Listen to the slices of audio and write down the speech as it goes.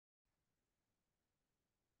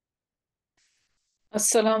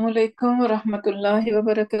Assalamu alaikum wa rahmatullahi wa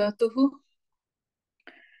barakatuhu.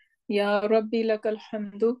 Ya Rabbi lakal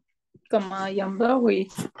hamdu kama yanbaghi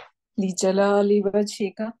li jalali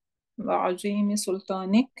wajhika wa azimi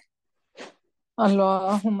sultanik.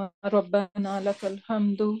 Allahumma rabbana lakal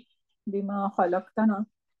hamdu bima khalaqtana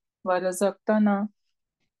wa razaqtana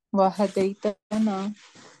wa hadaytana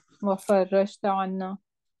wa farajta anna.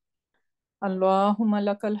 Allahumma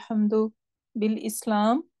lakal hamdu bil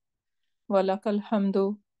Islam wa lakal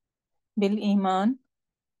hamdu bil Iman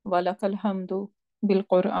ولك الحمد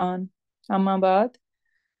بالقرآن أما بعد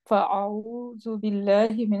فأعوذ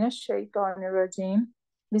بالله من الشيطان الرجيم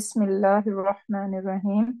بسم الله الرحمن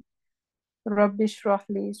الرحيم رب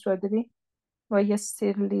اشرح لي صدري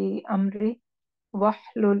ويسر لي أمري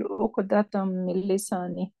واحلل عقدة من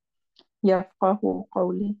لساني يفقه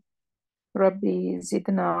قولي ربي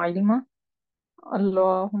زدنا علما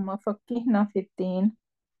اللهم فقهنا في الدين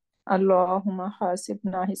اللهم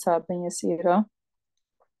حاسبنا حسابا يسيرا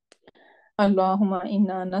اللهم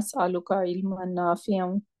إنا نسألك علما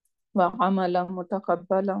نافعا وعملا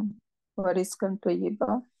متقبلا ورزقا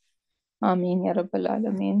طيبا آمين يا رب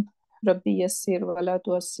العالمين ربي يسر ولا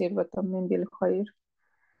تؤسر وتمم بالخير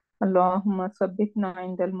اللهم ثبتنا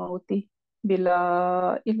عند الموت بلا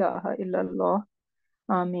إله إلا الله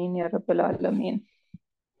آمين يا رب العالمين.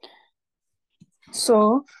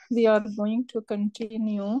 So we are going to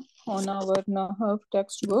continue on our Nahw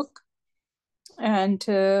textbook, and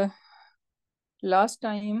last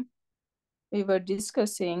time we were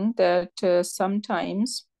discussing that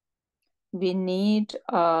sometimes we need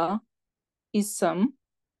a ism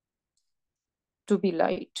to be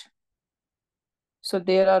light. So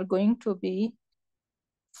there are going to be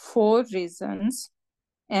 4 reasons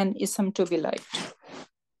an ism to be light.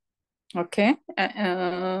 Okay,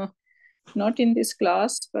 not in this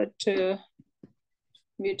class, but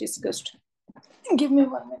we discussed. Give me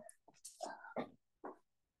 1 minute.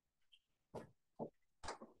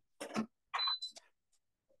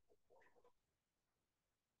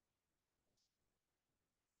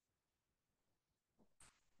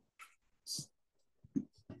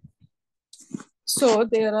 So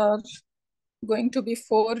there are going to be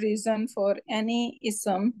 4 reasons for any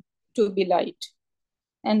ism to be light.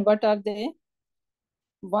 And what are they?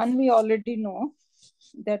 One, we already know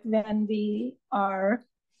that when we are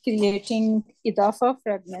creating idafa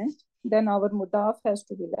fragment, then our mudaf has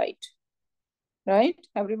to be light. Right?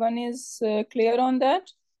 Everyone is clear on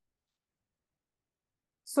that?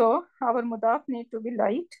 So our mudaf need to be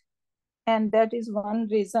light, and that is one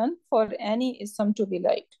reason for any ism to be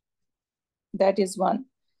light. That is one.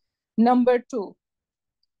 Number 2,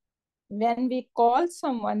 when we call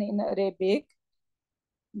someone in Arabic,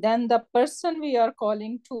 then the person we are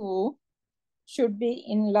calling to should be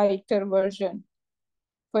in lighter version.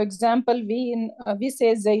 For example, we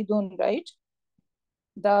say Zaidun, right?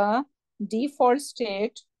 The default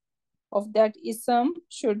state of that ism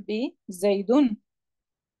should be Zaidun.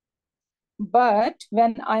 But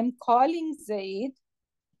when I'm calling Zaid,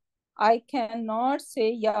 I cannot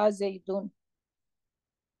say Ya Zaidun.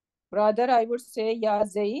 Rather, I would say Ya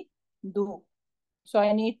Zaidu. So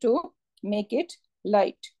I need to make it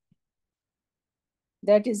light.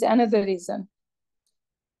 That is another reason.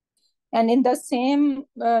 And in the same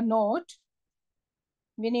note,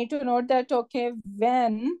 we need to note that, okay,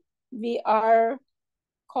 when we are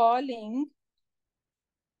calling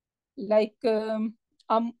like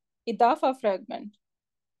idafa fragment.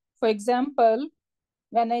 For example,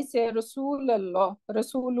 when I say Rasulullah,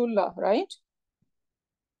 Rasulullah, right?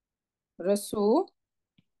 Rasulullah.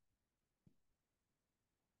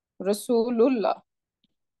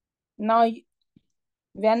 Now,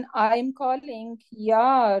 when I'm calling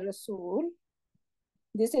Ya Rasul,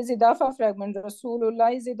 this is idafa fragment.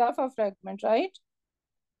 Rasulullah is idafa fragment, right?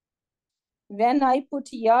 When I put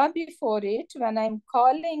Ya before it, when I'm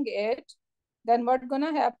calling it, then what's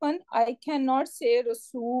gonna happen? I cannot say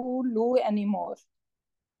Rasulu anymore.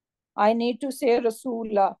 I need to say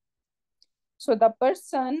Rasulah. So the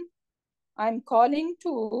person I'm calling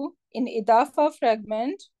to in idafa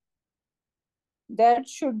fragment, that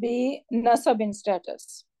should be nasab in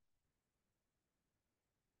status.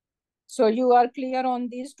 So you are clear on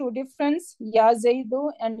these two differences, Ya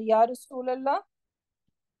Zaidu and Ya Rasulallah?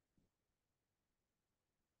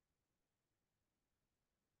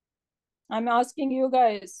 I'm asking you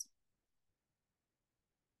guys.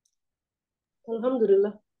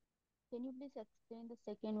 Alhamdulillah. Can you please explain the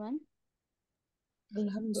second one?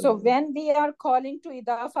 So when we are calling to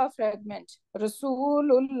idafa fragment,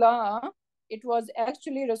 Rasulullah, it was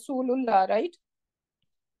actually Rasulullah, right?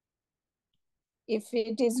 If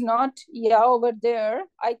it is not Ya over there,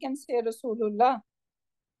 I can say Rasulullah.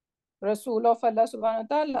 Rasul of Allah subhanahu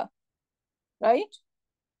wa ta'ala, right?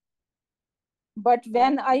 But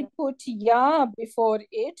when I put ya before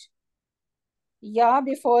it, ya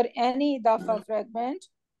before any idafa fragment,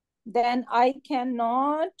 then I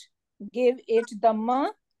cannot give it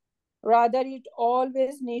dhamma. Rather, it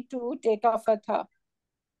always need to take a fatha.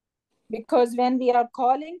 Because when we are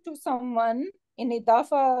calling to someone in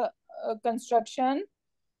idafa construction,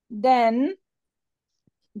 then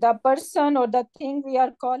the person or the thing we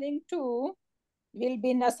are calling to will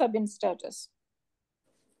be nasab in status.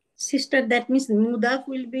 Sister, that means mudaf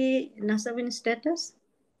will be nasab in status?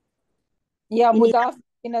 Yeah, In mudaf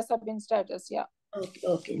in nasab in status, yeah.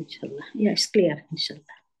 Okay, inshallah. Yeah, it's clear, inshallah.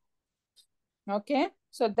 Okay,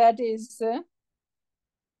 so that is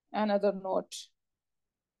another note.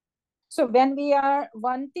 So when we are,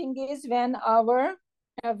 one thing is when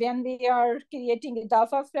we are creating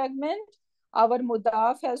idafa fragment, our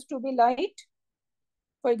mudaf has to be light.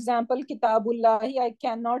 For example, kitabullahi, I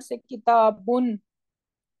cannot say kitabun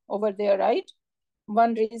over there, right?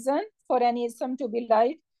 One reason for any ism to be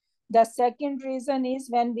light. The second reason is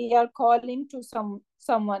when we are calling to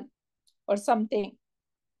someone or something,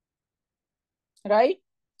 right?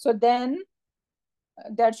 So then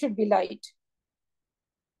that should be light.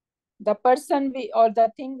 The person or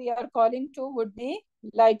the thing we are calling to would be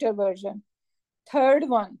lighter version. Third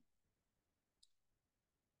one,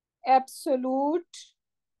 absolute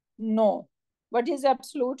no. What is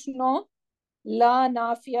absolute no? La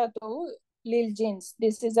nafiyatu lil jins.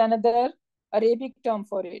 This is another Arabic term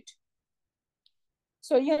for it.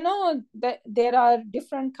 So you know that there are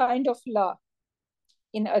different kind of la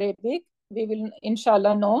in Arabic. We will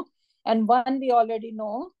inshallah know. And one we already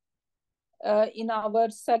know in our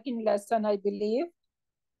second lesson, I believe.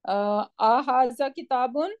 Ahaza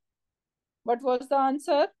kitabun. What was the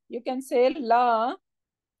answer? You can say la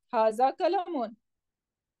haza kalamun.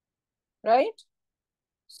 Right?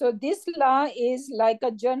 So this law is like a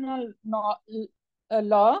general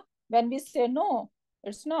law. When we say no,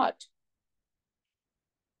 it's not.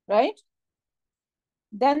 Right?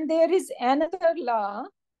 Then there is another law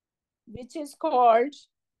which is called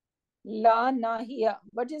La Nahiya.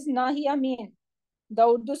 What does Nahiya mean? The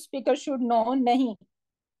Urdu speaker should know Nahi.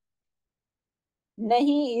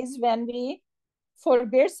 Nahi is when we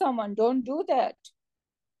forbid someone, don't do that.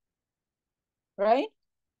 Right?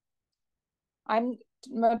 I'm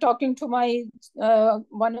talking to my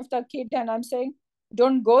one of the kid and I'm saying,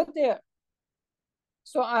 don't go there.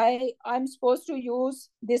 So I'm supposed to use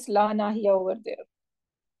this la nahiya over there.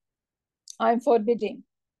 I'm forbidding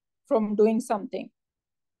from doing something.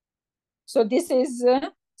 So this is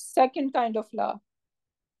second kind of law.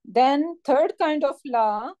 Then third kind of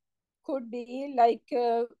law could be like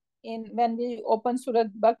when we open Surah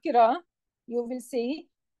Baqarah, you will see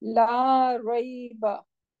la raiba.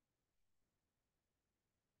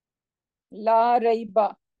 La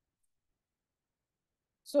raiba.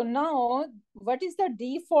 So now, what is the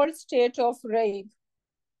default state of raib?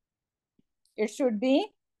 It should be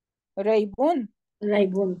raibun.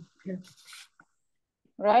 Raibun. Yeah.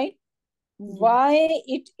 Right? Why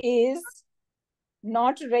it is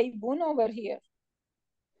not raibun over here?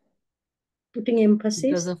 Putting emphasis.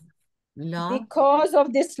 Because of law. Because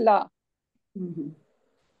of this law. Mm-hmm.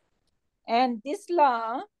 And this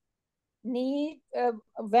law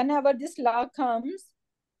whenever this law comes,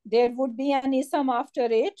 there would be an ism after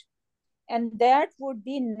it, and that would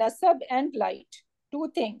be nasab and light.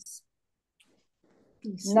 Two things.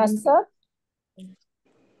 Nasab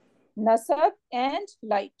and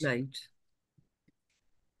light. Right.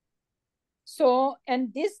 So,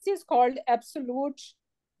 and this is called absolute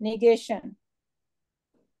negation.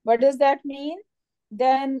 What does that mean?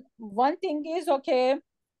 Then one thing is, okay,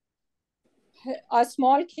 a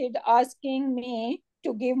small kid asking me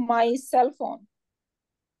to give my cell phone,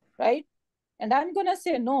 right? And I'm gonna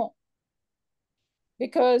say no,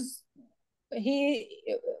 because he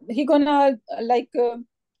gonna like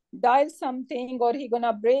dial something or he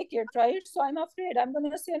gonna break it, right? So I'm afraid I'm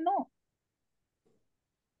gonna say no.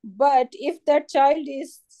 But if that child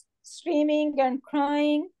is screaming and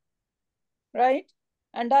crying, right,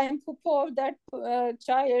 and I am puppo of that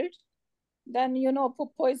child, then you know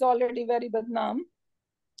puppo is already very badnaam.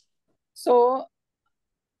 So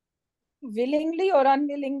willingly or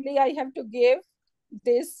unwillingly, I have to give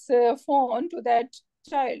this phone to that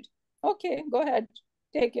child. Okay, go ahead,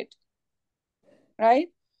 take it. Right?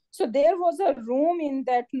 So there was a room in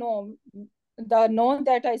that no, the no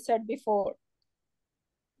that I said before.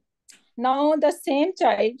 Now the same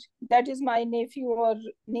child, that is my nephew or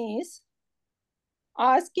niece,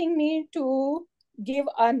 asking me to give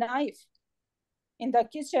a knife in the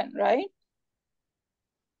kitchen, right?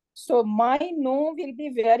 So my no will be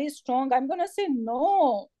very strong. I'm going to say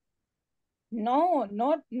no. No,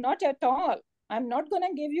 not at all. I'm not going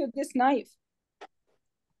to give you this knife.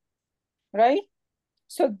 Right?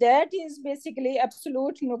 So that is basically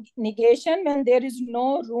absolute negation when there is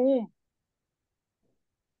no room.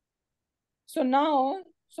 So now,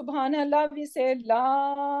 subhanallah, we say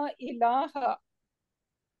la ilaha.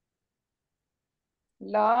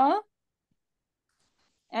 La.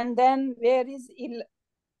 And then where is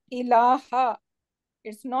ilaha?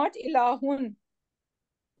 It's not ilahun.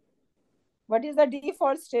 What is the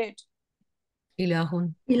default state?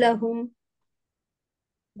 Ilahun. Ilahum.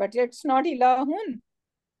 But it's not ilahun.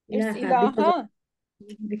 It's ilaha.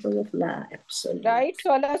 Because of la, absolutely. Right?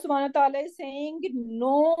 So Allah subhanahu wa ta'ala is saying,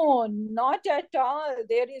 no, not at all.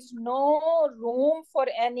 There is no room for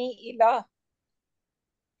any ilah.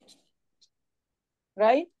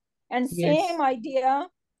 Right? And Yes. same idea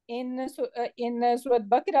in Surah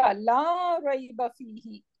Baqarah, la raiba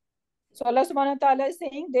fihi. So Allah subhanahu wa ta'ala is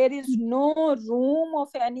saying there is no room of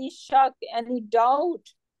any shak, any doubt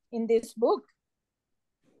in this book.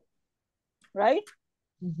 Right?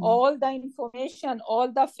 Mm-hmm. All the information,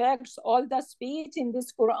 all the facts, all the speech in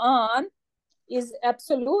this Quran is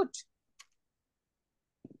absolute.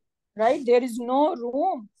 Right? There is no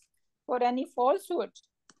room for any falsehood.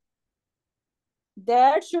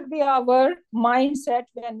 That should be our mindset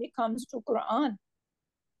when it comes to Quran.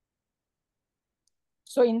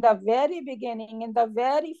 So in the very beginning, in the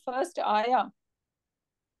very first ayah,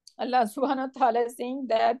 Allah subhanahu wa ta'ala is saying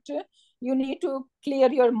that you need to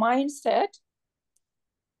clear your mindset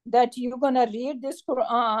that you're going to read this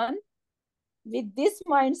Quran with this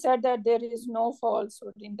mindset that there is no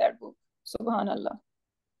falsehood in that book. Subhanallah.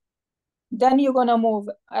 Then you're going to move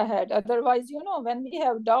ahead. Otherwise, when we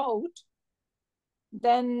have doubt,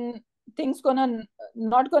 then things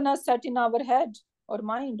not gonna set in our head or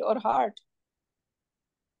mind or heart.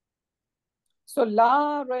 So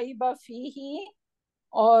la raiba fihi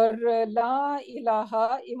or la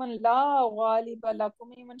ilaha, even la ghaliba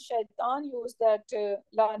lakum, even shaitan used that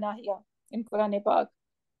la nahiya in Quran Pak.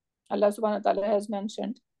 Allah subhanahu wa ta'ala has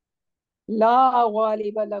mentioned la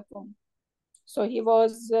ghaliba lakum. So he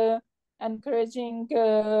was encouraging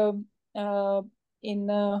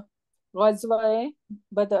in Ghazwa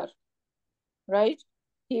Badr, right?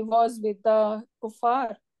 He was with the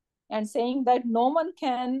kuffar and saying that no one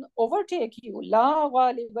can overtake you. La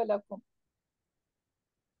ghaliba lakum.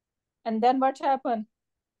 And then what happened?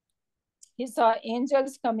 He saw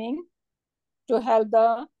angels coming to help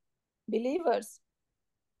the believers.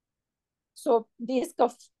 So these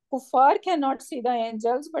kuffar cannot see the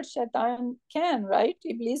angels, but shaitan can, right?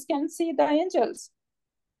 Iblis can see the angels.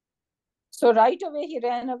 So right away he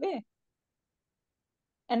ran away.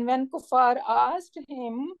 And when kuffar asked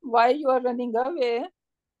him why you are running away,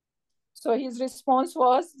 so his response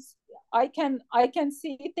was, I can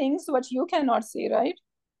see things what you cannot see, right?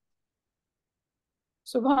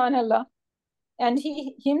 Subhanallah. And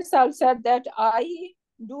he himself said that I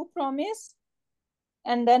do promise,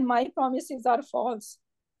 and then my promises are false.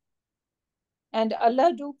 And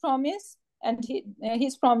Allah do promise, and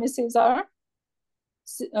his promises are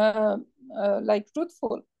like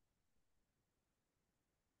truthful.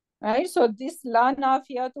 Right? So this la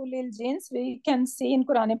nafiyatu lil jins, we can see in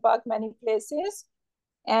Quran Pak many places,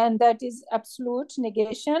 and that is absolute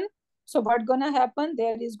negation. So what's gonna happen?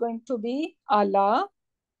 There is going to be a law,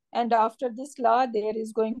 and after this law, there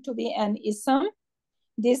is going to be an ism.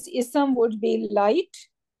 This ism would be light,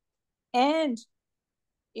 and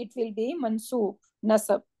it will be mansoob,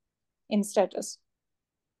 nasab, in status.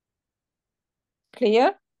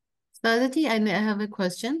 Clear? Sadati, I have a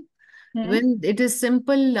question. Hmm? When it is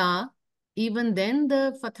simple la, even then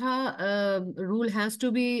the fatha rule has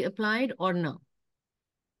to be applied or no?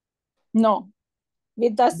 No.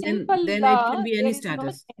 With the simple Then it law, can be there any is no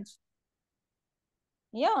status. change.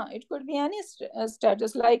 Yeah, it could be any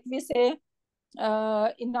status. Like we say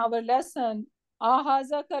in our lesson,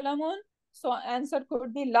 haza kalamun. So answer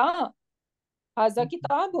could be la. Haza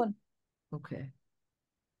kitabun. Okay.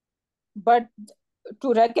 But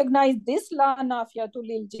to recognize this la nafiyatu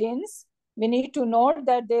lil jins, we need to note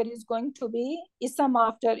that there is going to be ism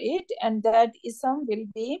after it, and that ism will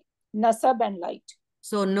be nasab and light.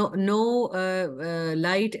 So no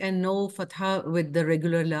light and no fatha with the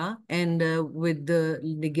regular la, and with the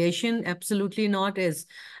negation, absolutely not, is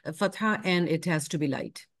fatha, and it has to be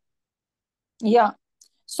light. Yeah.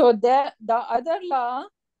 So the other law,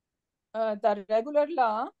 the regular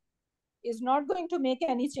law, is not going to make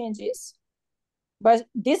any changes. But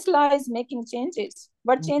this law is making changes.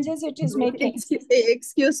 What changes it is making?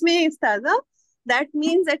 Excuse me, Ustaza. that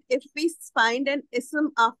means that if we find an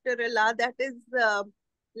ism after a la that is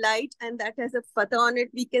light and that has a fatha on it,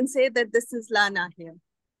 we can say that this is la nahiya.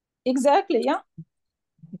 Exactly, yeah.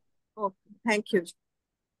 Okay, thank you.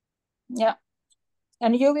 Yeah.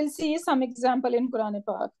 And you will see some example in Quran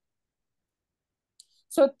Pak.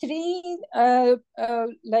 So three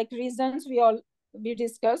like reasons we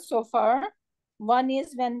discussed so far. One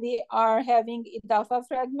is when we are having idafa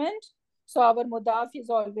fragment, so our mudaf is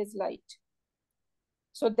always light.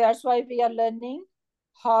 So that's why we are learning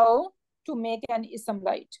how to make an ism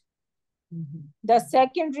light. The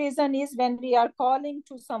second reason is when we are calling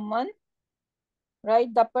to someone,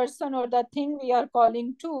 right? The person or the thing we are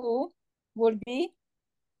calling to would be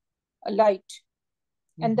light.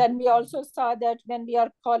 And then we also saw that when we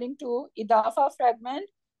are calling to idafa fragment,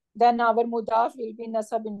 then our mudaf will be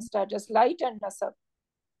nasab in status, light and nasab.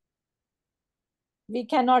 We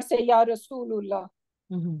cannot say Ya Rasulullah.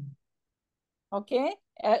 Okay,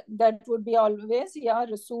 that would be always Ya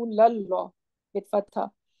Rasulallah with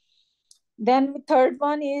fatha. Then the third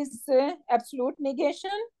one is absolute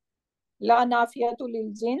negation. La nafiyatu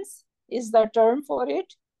lil jins is the term for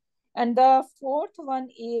it. And the fourth one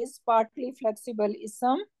is partly flexible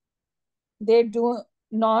ism. They do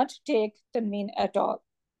not take tanween at all.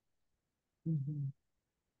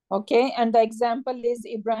 Okay, and the example is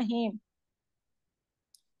Ibrahim.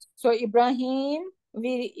 So Ibrahim,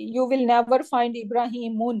 you will never find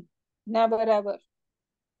Ibrahimun, never ever.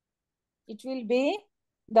 It will be,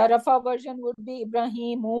 the Rafa version would be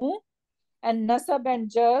Ibrahimu, and Nasab and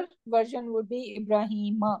Jar version would be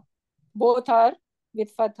Ibrahima. Both are with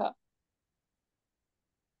Fatha.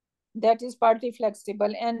 That is partly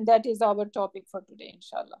flexible, and that is our topic for today,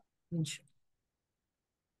 inshallah.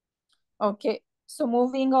 Okay, so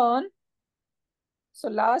moving on. So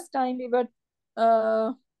last time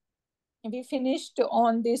we finished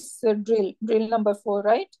on this drill number 4,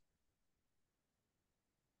 right?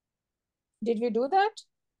 Did we do that?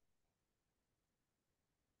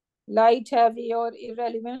 Light, heavy, or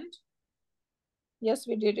irrelevant? Yes,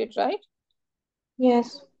 we did it, right?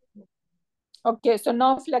 Yes. Okay, so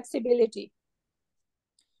now flexibility.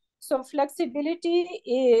 So flexibility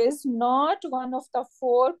is not one of the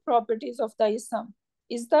 4 properties of the ism.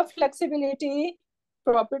 Is the flexibility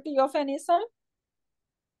property of an ism?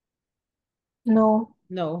 No.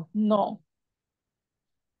 No. No.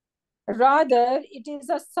 Rather, it is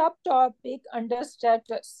a subtopic under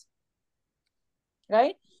status,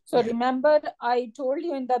 right? So remember, I told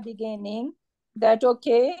you in the beginning that,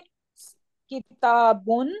 okay,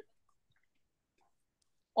 kitabun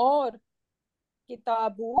or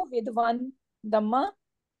kitabu with one dhamma,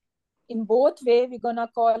 in both way, we're gonna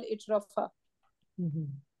call it rafa.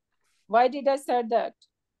 Why did I say that?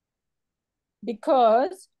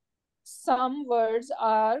 Because some words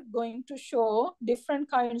are going to show different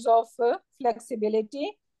kinds of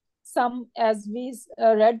flexibility. Some, as we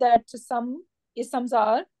read, that some isms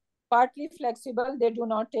are partly flexible, they do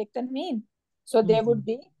not take the mean. So they would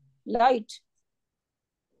be light,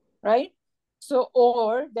 right? So,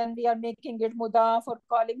 or when we are making it mudaf or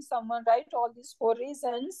calling someone, right? All these 4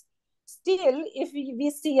 reasons. Still, if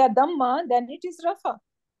we see a dhamma, then it is rafa.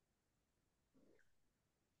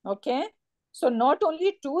 Okay. So not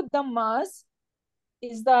only 2 dhammas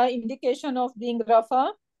is the indication of being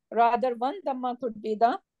rafa, rather one dhamma could be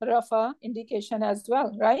the rafa indication as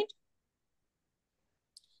well, right?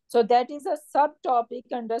 So that is a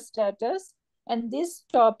subtopic under status, and this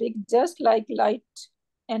topic, just like light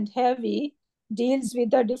and heavy, deals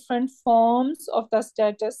with the different forms of the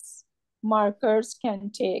status markers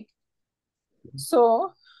can take.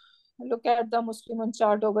 So look at the Muslimun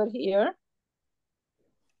chart over here.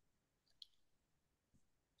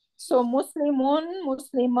 So Muslimun,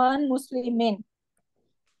 Musliman, Muslimin.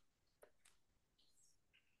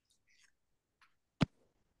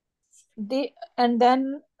 And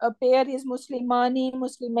then a pair is Muslimani,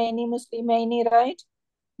 Muslimaini, Muslimaini, right?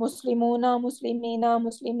 Muslimuna, Muslimina,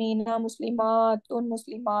 Muslimina, Muslimatun,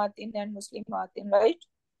 Muslimatin, and Muslimatin, right?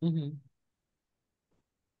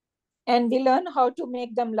 And we learn how to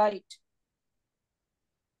make them light.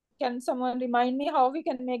 Can someone remind me how we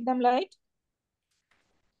can make them light?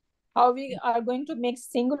 How we are going to make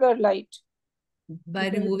singular light? By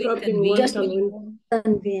removing dropping one tanween.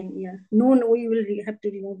 tanween, yeah. Noon, we will have to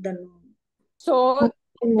remove the noon. So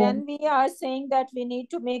when we are saying that we need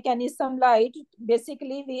to make an ism light,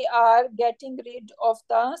 basically we are getting rid of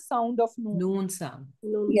the sound of noon. Noon sound.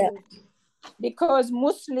 Noon. Yeah. Because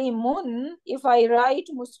Muslimun, if I write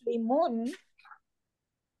Muslimun,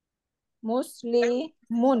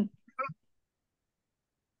 Muslimun,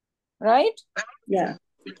 right? Yeah.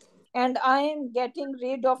 And I am getting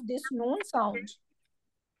rid of this noon sound.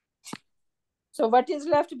 So what is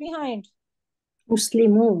left behind?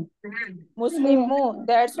 Muslimu. Muslimu.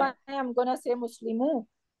 That's why I'm gonna say Muslimu.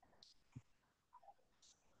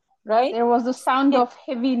 Right? There was the sound of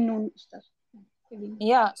heavy noon. Heavy.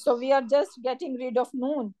 Yeah, so we are just getting rid of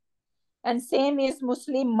noon. And same is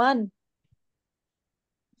Musliman.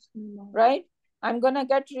 Right? I'm gonna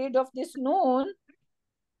get rid of this noon,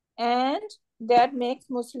 and that makes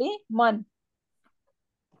Musliman.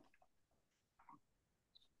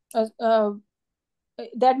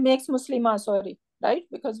 That makes Muslima, sorry, right?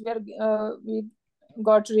 Because we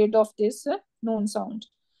got rid of this noon sound.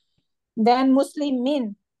 Then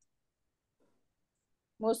Muslimin.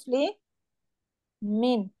 Muslimin.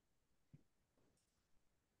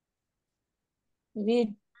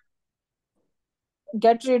 We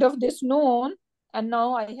get rid of this noon, and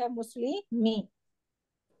now I have Muslimi.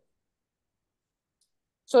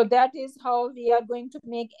 So that is how we are going to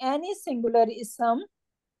make any singular ism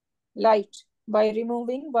light, by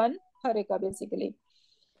removing one haraka, basically.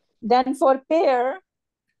 Then for pair,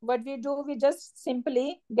 what we do, we just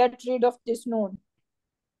simply get rid of this noon.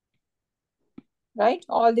 Right?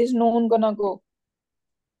 All this noon gonna go.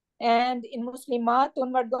 And in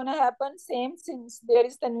Muslimatun, what gonna happen? Same, since there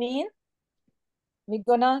is the tanween, we're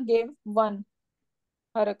gonna give one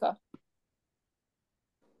haraka.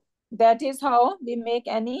 That is how we make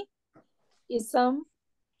any ism,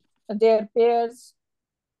 their pairs,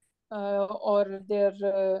 or their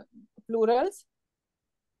plurals,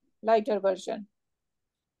 lighter version.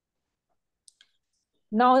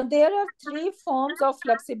 Now there are three forms of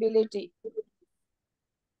flexibility.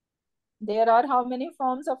 There are how many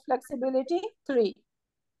forms of flexibility? Three.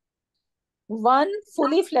 One,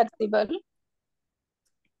 fully flexible,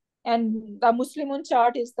 and the Muslimun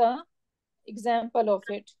chart is the example of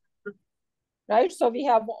it. Right? So we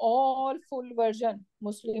have all full version.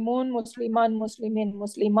 Muslimun, Musliman, Muslimin,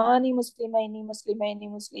 Muslimani, Muslimaini, Muslimaini,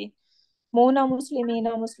 Muslimuna,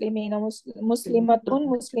 Muslimina, Muslimina, Muslimatun,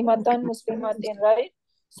 Muslimatan, Muslimatin, right?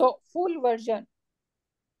 So full version.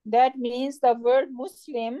 That means the word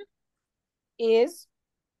Muslim is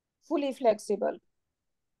fully flexible.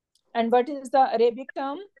 And what is the Arabic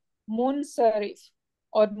term? Munsarif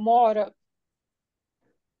or Mu'arab.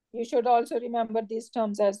 You should also remember these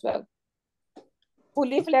terms as well.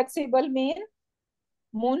 Fully flexible mean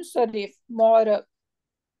Munsarif, Mu'arab.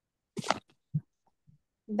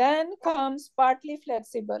 Then comes partly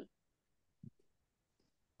flexible.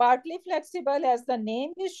 Partly flexible, as the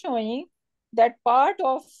name is showing, that part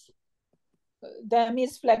of them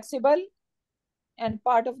is flexible and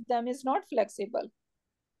part of them is not flexible.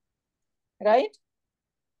 Right?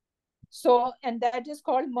 So, and that is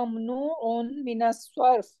called mamnu'un minas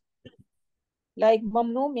sarf. Like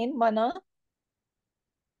mamnu mean mana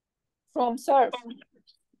from sarf.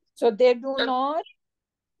 So they do not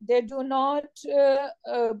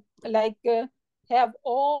have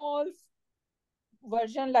all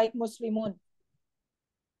version like Muslimun.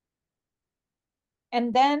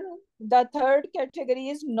 And then the third category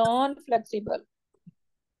is non-flexible,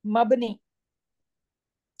 mabni.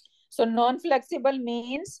 So non-flexible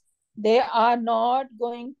means they are not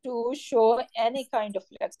going to show any kind of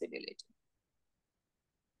flexibility.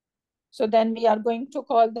 So then we are going to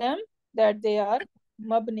call them that they are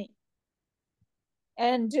mabni.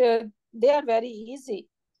 And they are very easy.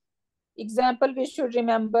 Example, we should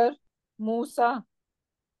remember Musa.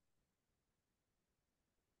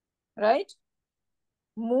 Right?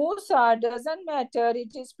 Musa doesn't matter.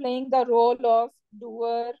 It is playing the role of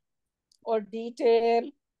doer or detail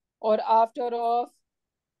or after of.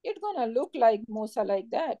 It's gonna look like Musa like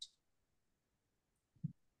that.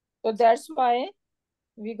 So that's why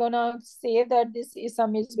we're gonna say that this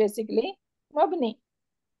ism is basically mabni.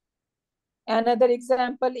 Another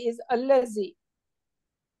example is allazi.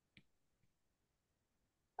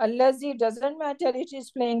 Allazi doesn't matter. It is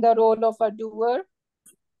playing the role of a doer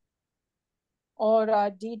or a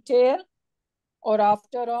detail or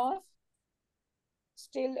after of.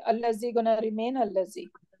 Still allazi gonna remain allazi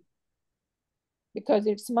because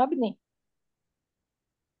it's mabni.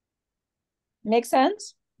 Make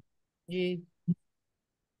sense? Yeah.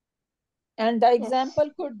 And the example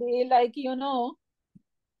could be like,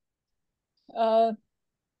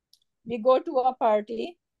 we go to a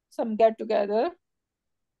party, some get together.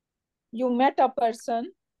 You met a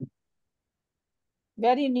person,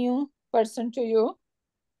 very new person to you.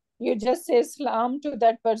 You just say salam to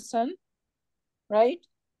that person, right?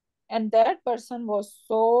 And that person was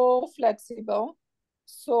so flexible,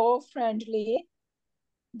 so friendly,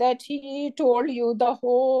 that he told you the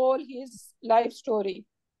whole his life story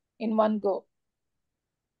in one go.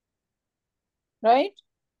 right?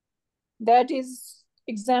 That is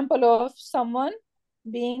example of someone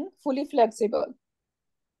being fully flexible.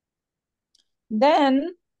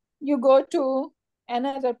 Then you go to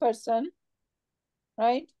another person,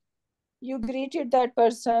 right? You greeted that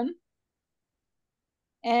person,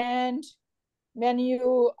 and when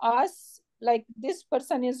you ask, like, this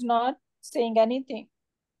person is not saying anything.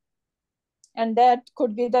 And that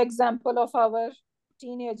could be the example of our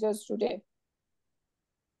teenagers today,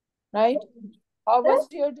 right? How was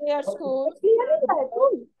your day at school?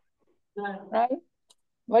 Right?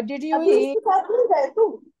 What did you eat?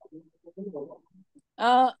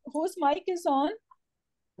 Whose mic is on?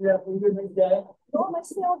 The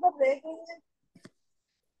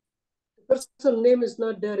person name is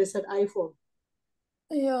not there. It's an iPhone.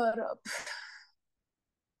 Ya Rab.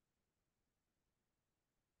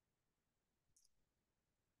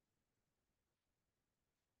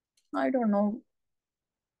 I don't know.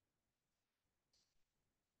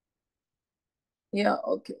 Yeah,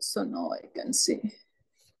 okay. So now I can see.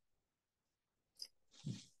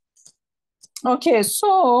 Okay,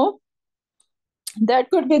 so that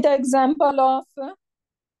could be the example of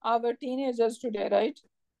our teenagers today, right?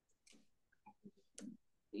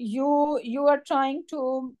 You are trying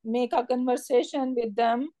to make a conversation with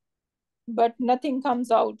them, but nothing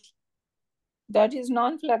comes out. That is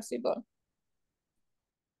non-flexible.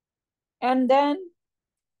 And then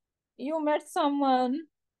you met someone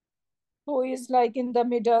who is like in the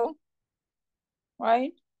middle,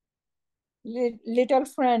 right? Little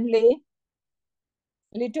friendly,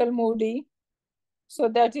 little moody. So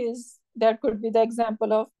that could be the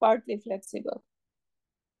example of partly flexible.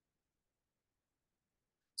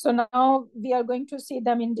 So now we are going to see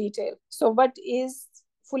them in detail. So what is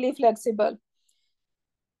fully flexible?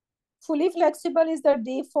 Fully flexible is the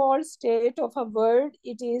default state of a word.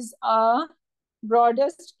 It is a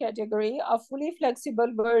broadest category. A fully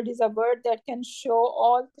flexible word is a word that can show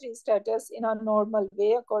all three status in a normal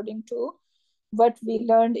way according to what we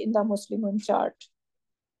learned in the Muslimun chart,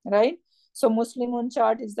 right? So Muslimun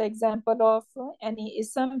chart is the example of any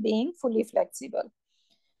ism being fully flexible.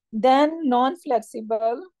 Then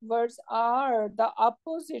non-flexible words are the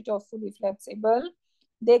opposite of fully flexible.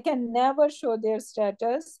 They can never show their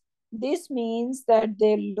status. This means that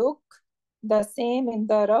they look the same in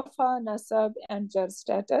the rafa, nasab, and jar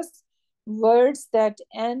status. Words that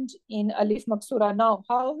end in alif maksura. Now,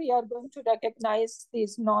 how we are going to recognize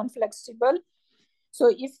these non-flexible? So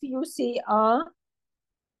if you see a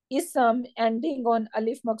ism ending on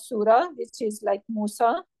alif maksura, which is like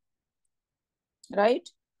Musa, right?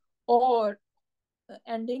 Or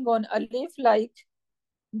ending on alif like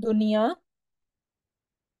dunya,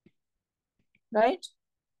 right?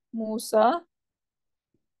 Musa,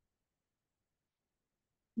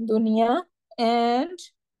 dunya, and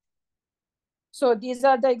so these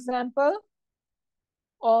are the example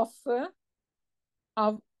of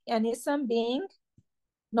an ism being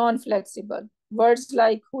non-flexible. Words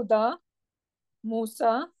like Huda,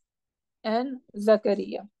 Musa, and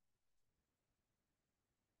Zakaria.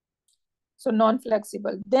 So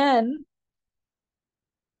non-flexible. Then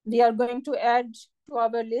we are going to add to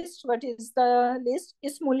our list. What is the list?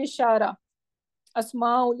 Ismul Ishara.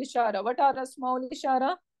 Asma'ul Ishara. What are Asma'ul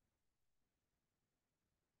Ishara?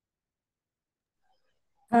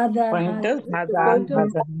 Pointers.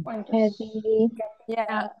 هذه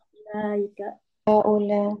Yeah. أولئك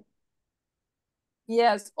هؤلاء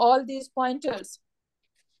Yes, all these pointers.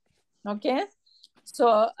 Okay.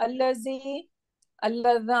 So allazi,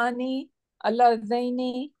 alladhani,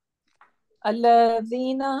 alladhaini,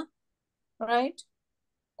 alladhina, right?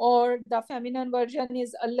 Or the feminine version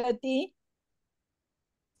is allati,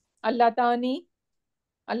 allatani,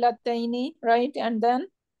 allataini, right? And then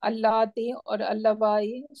allati or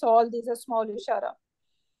allavai. So all these are small ishara.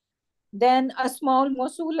 Then a small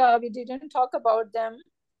mosula, we didn't talk about them,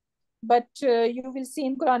 but you will see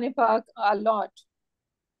in Quran Pak a lot.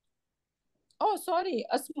 Oh, sorry.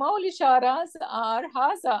 A small isharas are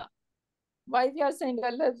haza. Why we are saying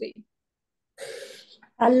allazi?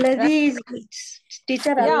 الذي is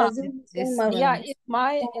teacher Yeah. Yeah, الذي it's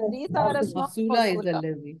my, these are a small Masula is mosula.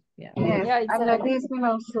 allazi. Yeah. yes Yeah, exactly. الذي اسم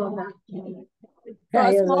موصولة So a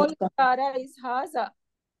أيوة small بالضبط. ishara is haza.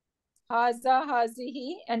 Haza,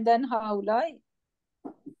 hazihi, and then haulai.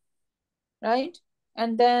 Right?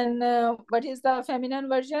 And then what is the feminine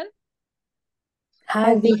version?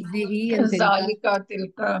 هذه Zihi and tilka. Zalika,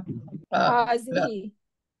 tilka. Hazihi.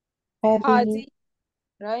 هذه Hazi,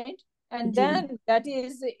 right? And then that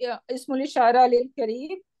is ismul ishara lil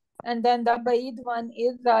kareeb. And then the baid one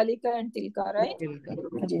is zalika and tilka, right? Tilka.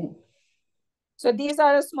 So these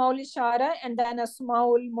are a small ishara and then a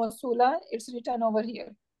small mawsula. It's written over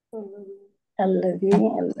here. So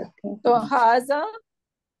haza,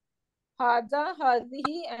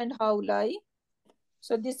 hadhihi, and haulai.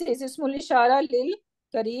 So this is ismul ishara lil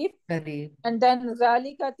kareeb. Kareeb. And then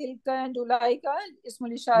zalika, tilka, and ulaika,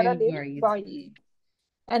 ismul ishara Lil lil ba'id. ba'id.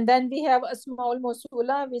 And then we have a small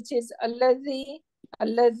mawsula, which is alladhi,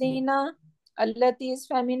 alladhina, allati is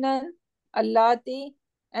feminine, allati,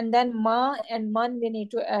 and then ma and man we need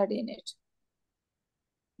to add in it.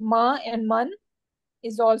 Ma and man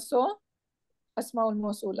is also a small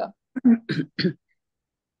mawsula.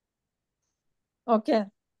 Okay.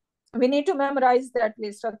 We need to memorize that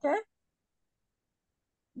list, okay?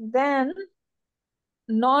 Then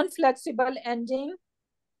non-flexible ending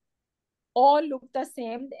all look the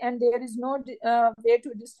same and there is no way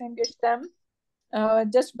to distinguish them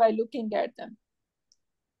just by looking at them.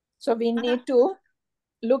 So we need to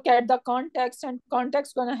look at the context, and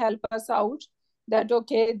context going to help us out that,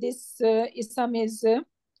 okay, this ism is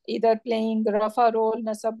either playing rafa role,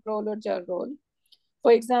 nasab role, or jar role.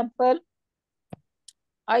 For example,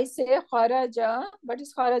 I say kharaja. What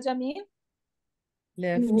does kharaja mean?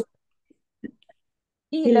 Left.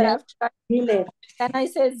 He left. Right? He left. And I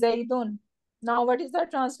say Zaidun. Now what is the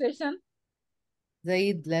translation?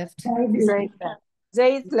 Zaid left.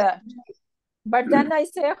 Zaid left. But then I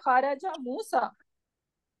say kharaja Musa.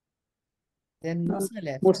 Then Musa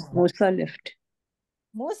left. Musa left.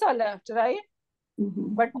 Musa left, right?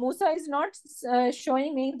 But Musa is not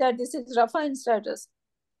showing me that this is rafa in status.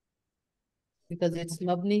 Because it's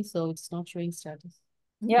mabni, so it's not showing status.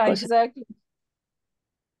 Yeah, exactly.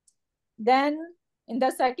 Then in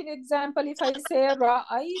the second example, if I say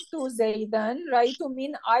Ra'aytu Zaidan, Ra'aytu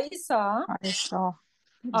mean I saw.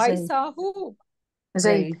 I saw who?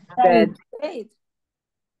 Zaid. Zaid.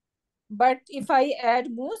 But if I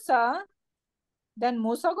add Musa, then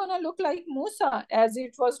Musa gonna look like Musa as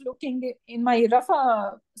it was looking in my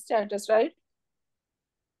Rafa status, right?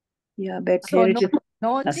 Yeah, but So here it is.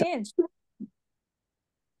 no change.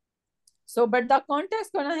 So, but the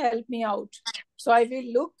context gonna help me out. So I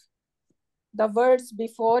will look the words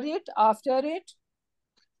before it, after it,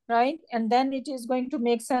 right? And then it is going to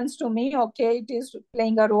make sense to me. Okay, it is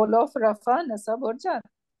playing a role of Rafa, Nasab, or Jar.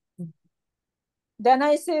 Then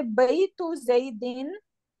I say Baytu Zaidin.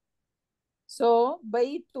 So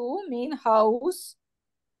Baytu mean house,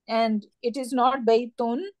 and it is not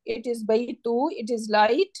Baytun, it is Baytu, it is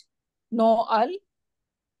light, no al.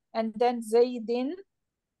 And then Zaidin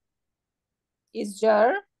is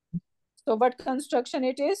jar. So what construction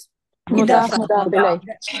it is? Mudaf.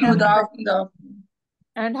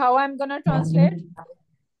 And how I'm gonna translate?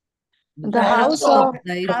 The house of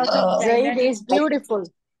Zaid. Zaid is beautiful.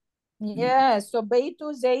 Yeah, so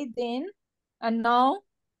Baytu Zaidin. And now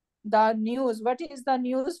the news. What is the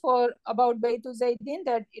news for about Baytu Zaidin?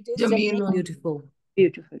 That it is Jameel. Beautiful.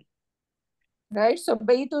 Beautiful. Right? So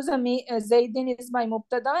Baytu Zaidin is my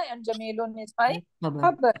mubtada and Jameelun is my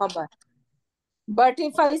Khabar. khabar. But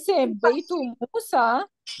if I say Baytu Musa,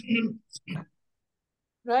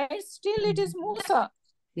 right, still it is Musa.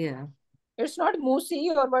 Yeah. It's not Musi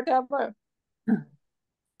or whatever.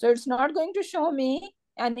 So it's not going to show me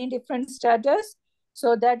any different status.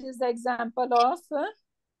 So that is the example of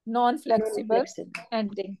non-flexible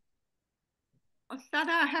ending. Ustada,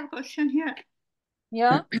 I have a question here.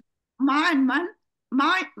 Yeah. Ma and man.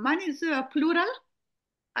 Man is plural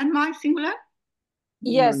and ma is singular.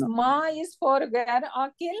 Yes, ma is for gair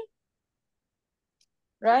akil,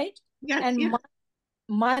 right? Yes, and yes.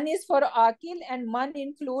 Man is for akil, and man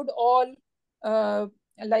include all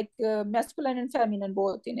masculine and feminine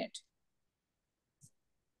both in it.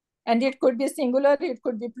 And it could be singular, it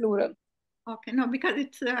could be plural. Okay, no, because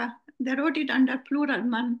it's they wrote it under plural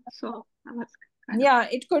man, so I was Yeah,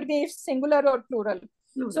 it could be singular or plural.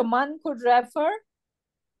 So man could refer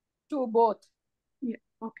to both. Yeah,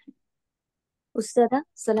 okay. Ustada,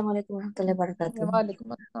 Assalamu alaikum wa rahmatullahi wa barakatuh.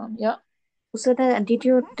 Walaikum assalam. Yeah. Ustada, did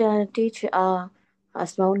you teach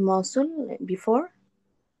Asmaul Mausul before?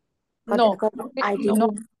 No. I No.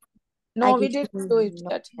 didn't. No, I we didn't do it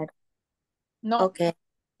yet. No. Okay.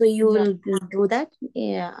 So you will do that?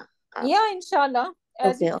 Yeah. Yeah, inshallah.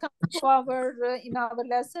 As Okay. it comes to our in our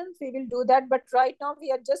lessons, we will do that. But right now we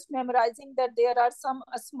are just memorizing that there are some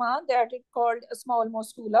asma that is called asma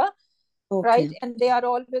al-mawsula, Okay. right? And they are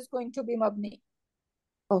always going to be mabni.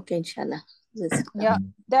 Okay, inshallah. Yeah,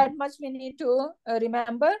 that much we need to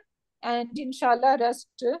remember, and inshallah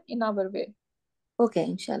rest in our way. Okay,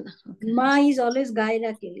 inshallah. Okay. Ma is always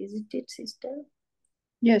Gairakil, isn't it, sister?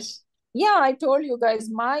 Yes. Yeah, I told you guys,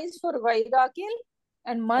 ma is for Gairakil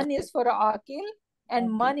and man is for akil, And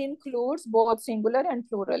Okay. man includes both singular and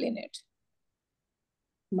plural in it.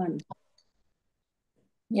 Man.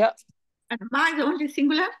 Yeah. And ma is only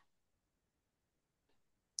singular?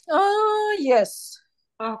 Yes.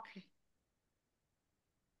 Okay.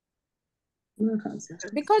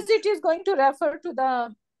 Because it is going to refer to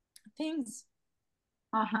the things.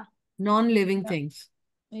 Uh-huh. Non-living Yeah. things.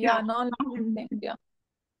 Yeah, Yeah. non-living things. Yeah.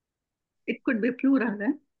 It could be plural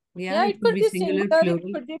then. Yeah, it could be singular,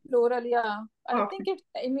 it could be plural. Yeah. I think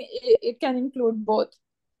it can include both.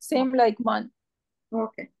 Same like man.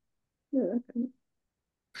 Okay.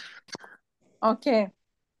 Okay.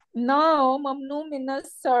 Now, mamnu min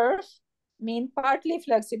sarf mean partly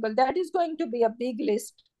flexible. That is going to be a big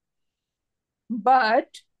list.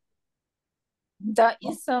 But the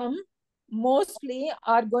ism mostly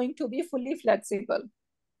are going to be fully flexible.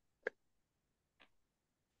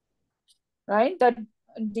 Right? The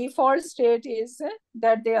default state is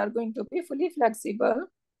that they are going to be fully flexible.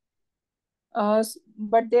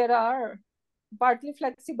 But there are partly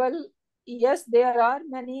flexible. Yes, there are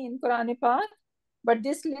many in Quran Pak, but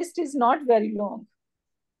this list is not very long.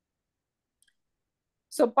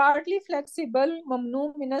 So partly flexible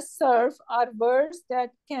mamnu min as-sarf are words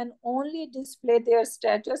that can only display their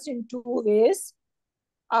status in two ways.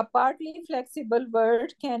 A partly flexible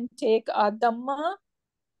word can take a dhamma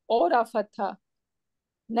or a fatha,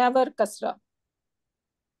 never kasra.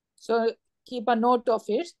 So keep a note of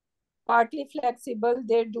it. Partly flexible,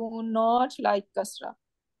 they do not like kasra.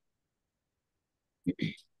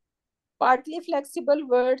 Partly flexible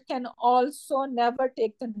word can also never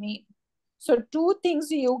take the mean. So two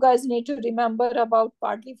things you guys need to remember about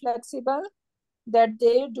partly flexible, that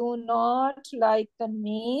they do not like the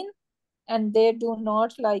mean and they do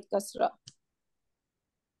not like kasra.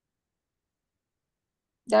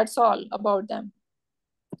 That's all about them.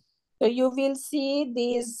 So you will see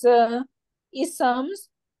these isms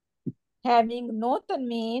having no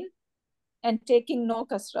tanmeen and taking no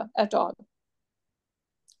kasra at all.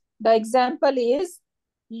 The example is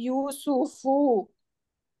Yusufu,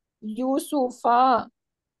 Yusufa,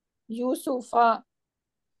 Yusufa.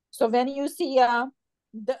 So when you see a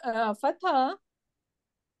fatha,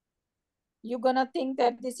 you're gonna think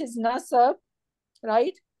that this is nasab,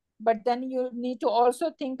 right? But then you need to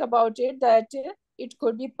also think about it that it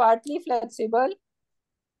could be partly flexible.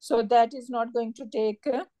 So that is not going to take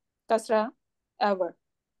kasra ever.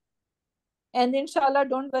 And inshallah,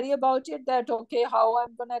 don't worry about it that, okay, how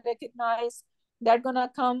I'm gonna recognize that,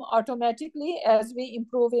 gonna come automatically as we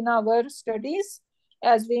improve in our studies,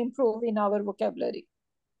 as we improve in our vocabulary.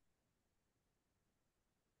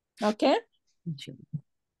 Okay.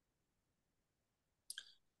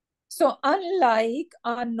 So unlike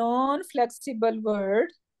a non-flexible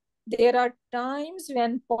word, there are times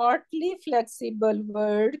when partly flexible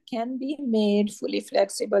word can be made fully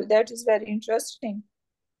flexible. That is very interesting.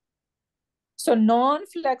 So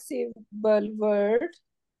non-flexible word,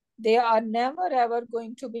 they are never ever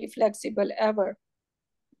going to be flexible ever,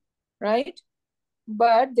 right?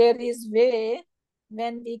 But there is way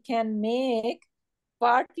when we can make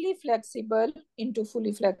partly flexible into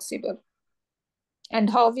fully flexible.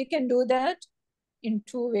 And how we can do that? In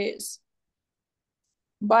two ways.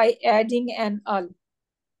 By adding an al.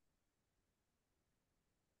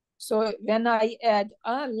 So when I add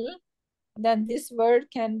al, then this word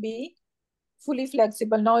can be fully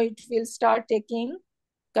flexible. Now it will start taking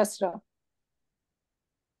kasra.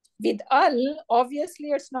 With al,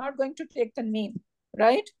 obviously it's not going to take tanmeen,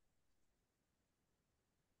 right?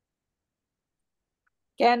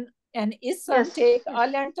 Can an ism take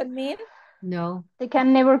al and tanmeen? No. They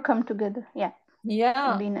can never come together. Yeah.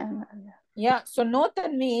 Yeah. Yeah. So no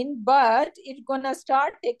tanmeen, but it's gonna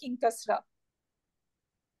start taking kasra.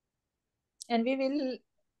 And we will,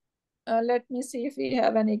 let me see if we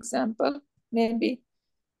have an example. Maybe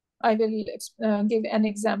I will give an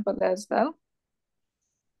example as well.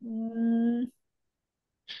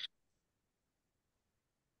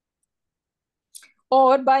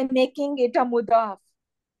 Or by making it a mudaf.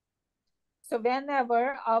 So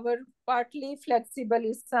whenever our partly flexible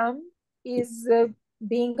ism is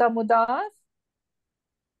being a mudaf,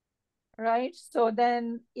 right? So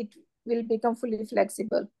then it will become fully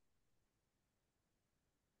flexible.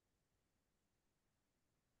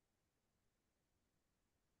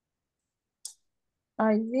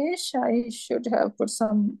 I wish I should have put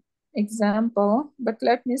some example, but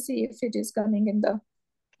let me see if it is coming in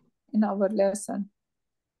our lesson.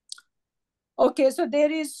 Okay, so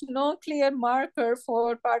there is no clear marker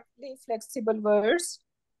for partly flexible words.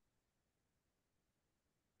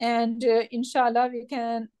 And inshallah,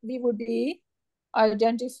 we would be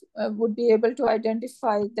able to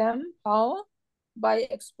identify them. How? by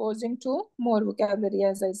exposing to more vocabulary,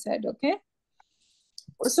 as I said, okay?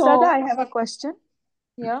 Ustada, So, I have a question.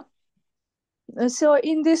 yeah. So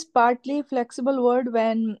in this partly flexible word,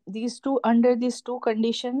 when under these two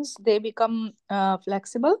conditions, they become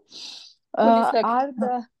flexible, Fully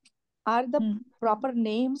flexible. are the Hmm. proper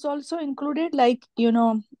names also included? Like,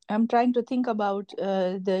 I'm trying to think about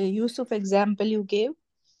the Yusuf example you gave.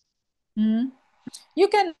 You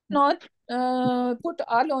cannot put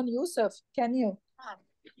all on Yusuf, can you?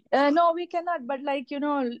 No, we cannot. But like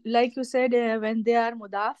you said, when they are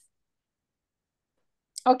mudaf.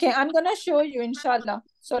 Okay, I'm gonna show you, inshallah.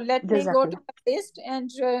 So let me go to Jazakallah. the list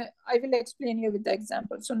and I will explain you with the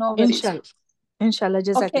example. So no worries. Inshallah,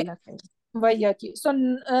 Okay. Jazakallah khair. Vayaki. So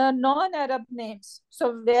non-Arab names.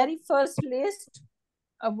 So very first list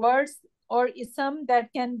of words or ism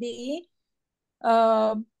that can be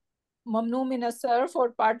mamnu min as-sarf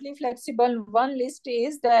or partly flexible. One list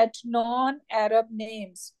is that non-Arab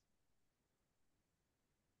names.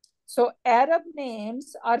 So Arab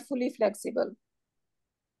names are fully flexible,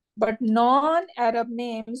 but non-Arab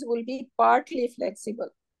names will be partly flexible.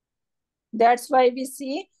 That's why we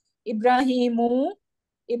see Ibrahimu,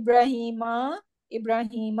 Ibrahima,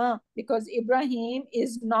 Ibrahima, because Ibrahim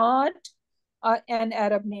is not an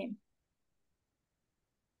Arab name.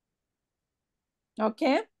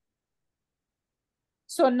 Okay.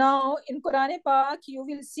 So now in Quran Pak, you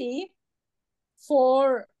will see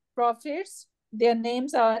 4 prophets. Their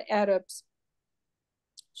names are Arabs.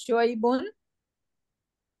 Shuaibun,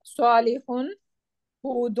 Salihun,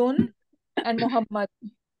 Hudun, and Muhammad.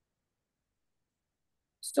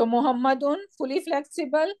 So Muhammadun, fully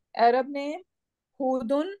flexible, Arab name.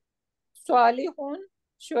 Hudun, Salihun,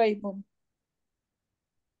 Shuaibun.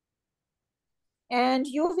 And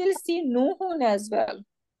you will see Nuhun as well.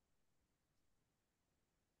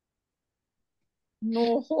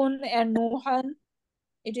 Nuhun and Nuhan,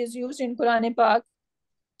 it is used in Quran Pak.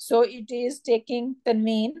 So it is taking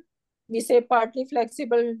tanween. We say partly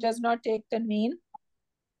flexible does not take tanween,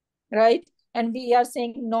 right? And we are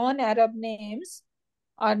saying non-Arab names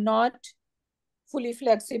are not fully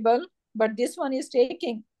flexible, but this one is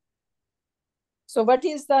taking. So what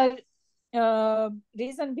is the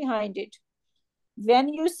reason behind it? When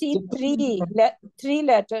you see three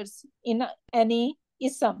letters in any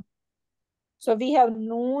ism, so we have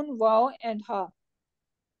noon, waw, and ha.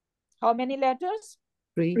 How many letters?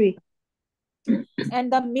 3.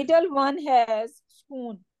 And the middle one has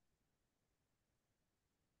spoon.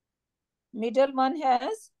 Middle one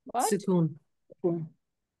has what? Sukun.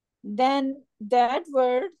 Then that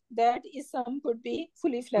word, that ism could be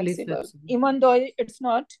fully flexible, flexible. even though it's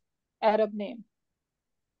not Arab name.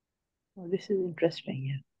 Oh, this is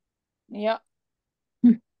interesting. Yeah.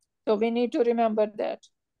 So we need to remember that.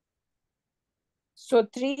 So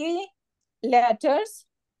 3 letters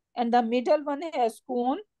and the middle one has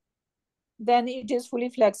spoon, then it is fully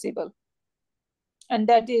flexible. And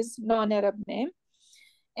that is non-Arab name.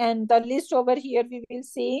 And the list over here, we will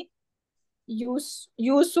see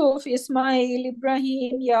Yusuf, Ismail,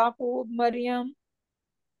 Ibrahim, Yaqub, Maryam.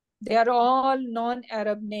 They are all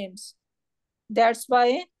non-Arab names. That's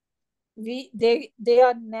why they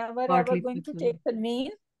are never Partly ever going to flexible. take tanween,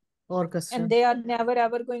 Or kasra. and they are never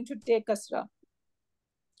ever going to take kasra.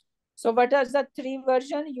 So what are the 3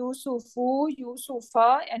 versions? Yusufu,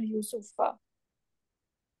 Yusufa, and Yusufa.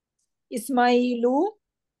 Ismailu,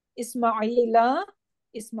 Ismaila,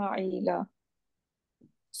 Ismaila.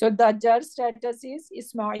 So the jar status is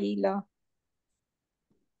Ismaila.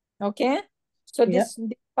 Okay. So this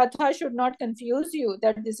fatha should not confuse you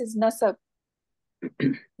that this is nasab.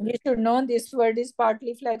 You should know this word is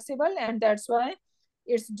partly flexible, and that's why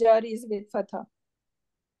its jar is with fatha.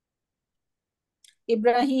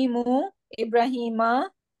 Ibrahimu, Ibrahima,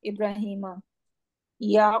 Ibrahima.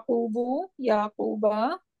 Yaqubu,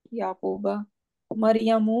 Yaquba, Yaquba.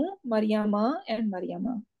 Maryamu, Maryama, and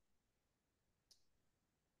Maryama.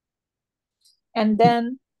 And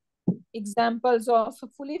then examples of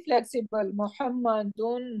fully flexible: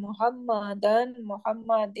 Muhammadun, Muhammadan,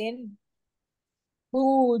 Muhammadin,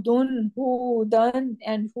 Hudun, Hudan,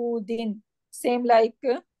 and Hudin. Same like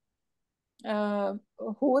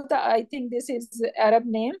Hud, I think this is Arab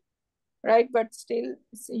name, right? But still,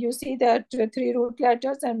 you see that 3 root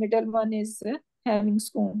letters and middle one is having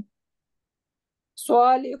spoon.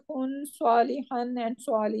 Swalihun, Swalihan, and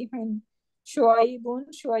Swalihin. Shuaibun,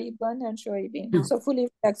 Shuaiban, and Shuaibin. So fully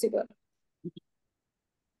flexible.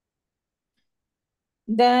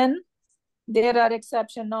 Then there are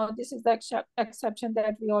exceptions. Now this is the exception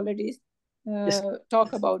that we already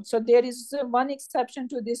talk about. So there is one exception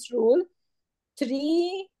to this rule.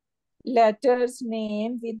 3 letters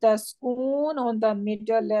name with the spoon on the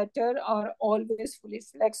middle letter are always fully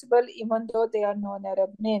flexible, even though they are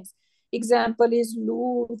non-Arab names. Example is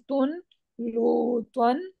Lutun,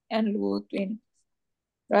 Lutun, and Lutwin,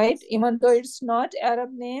 right? Even though it's not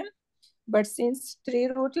Arab name, but since 3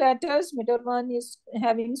 root letters, middle one is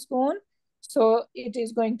having spoon, so it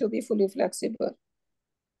is going to be fully flexible.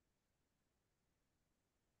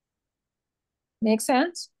 Make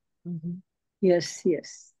sense? Mm-hmm. Yes,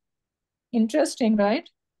 yes. Interesting, right?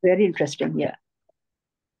 Very interesting, yeah.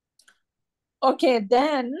 Okay,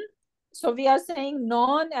 then, so we are saying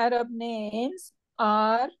non-Arab names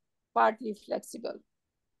are partly flexible.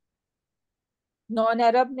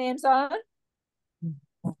 Non-Arab names are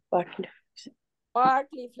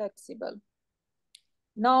partly flexible.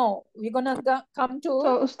 Now, we're gonna come to...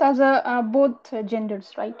 So, Ustaza, both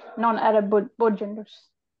genders, right? Non-Arab, both genders.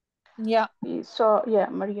 Yeah. So, yeah,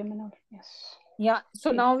 Maryam and all, yes. Yeah,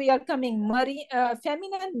 so now we are coming,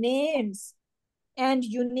 feminine names and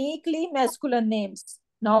uniquely masculine names.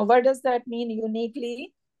 Now, what does that mean,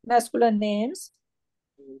 uniquely masculine names,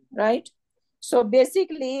 right? So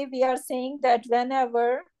basically, we are saying that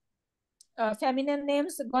whenever feminine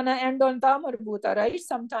names gonna end on ta marbuta, right?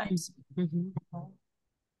 Sometimes.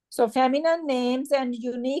 So feminine names and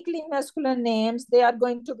uniquely masculine names, they are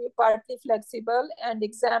going to be partly flexible, and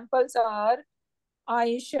examples are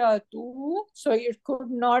Aisha tu. So it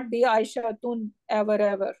could not be Aisha tun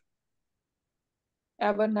ever,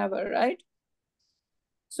 never, right?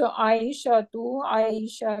 So Aisha tu,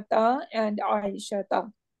 Aishata, and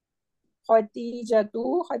Aishata.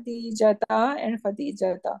 Khadijatu, Khadijata, and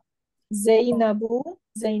Khadijata. Zainabu,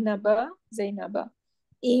 Zainaba, Zainaba.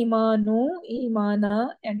 Imanu,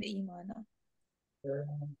 Imana, and Imana.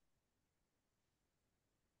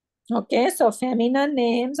 Okay, so feminine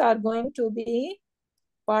names are going to be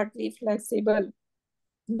partly flexible.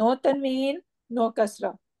 No tanween, no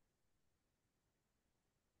kasra.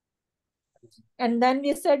 And then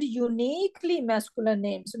we said uniquely masculine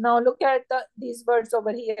names. Now look at these words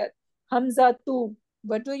over here. Hamza tu.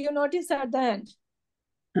 What do you notice at the end?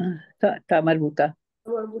 Ta marbuta.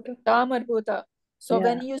 Ta marbuta. So Yeah.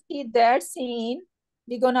 when you see that scene,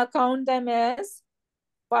 we're gonna count them as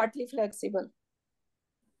partly flexible.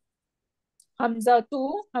 Hamza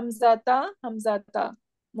tu, Hamzata, Hamzata.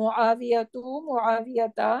 Muawiyatu,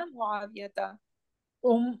 Muawiyata, Muawiyata.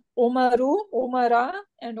 Umaru, Umara,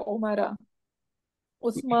 and Umara.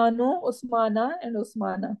 Usmanu, Usmana, and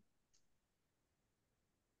Usmana.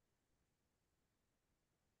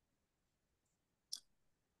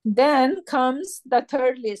 Then comes the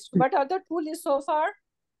third list. What are the 2 lists so far?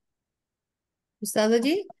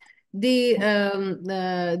 Ustadaji,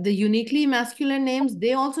 the uniquely masculine names,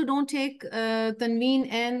 they also don't take tanween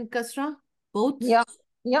and kasra, both? Yeah.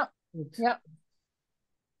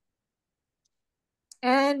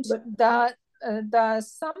 And the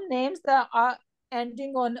some names that are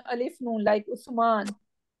ending on alif noon, like Usman,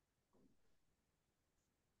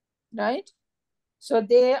 right? So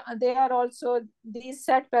they are also these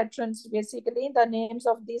set patrons. Basically, the names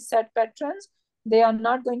of these set patrons, they are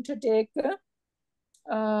not going to take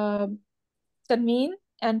tanween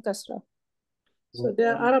and kasra. So they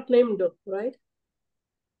are Arab named, right?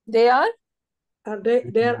 They are?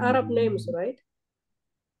 They are Arab names, right?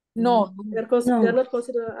 No. They're not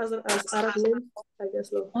considered as Arab names, I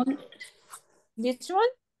guess no. Which one?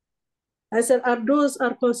 I said, those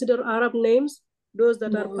are considered Arab names, those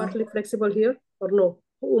that are partly flexible here, or no?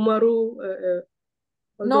 Umaru,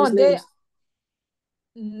 all No, those names.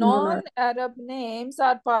 Non-Arab names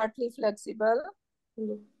are partly flexible.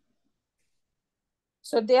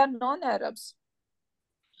 So they are non-Arabs.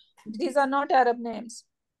 These are not Arab names.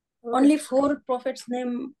 Only 4 prophets'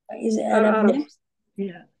 name is Arab names?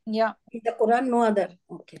 Yeah. In the Quran, no other.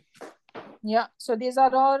 Okay. Yeah. So these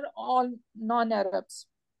are all non-Arabs.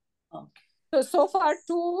 Okay. So far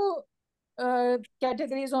 2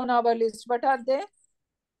 categories on our list. What are they?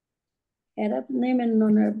 Arab name and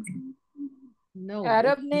non-Arab. No.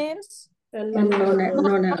 Arab names. And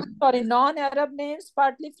non-Arab. Sorry, non-Arab names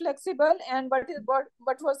partly flexible. And what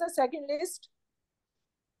was the second list?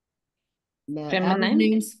 Arab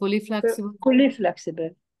names fully flexible. Fully flexible.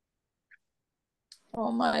 Oh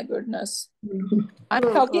my goodness. I'm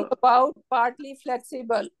talking about partly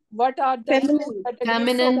flexible. What are the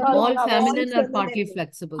feminine? All feminine are partly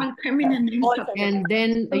flexible. All feminine names. And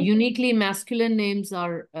then uniquely masculine names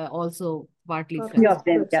are also partly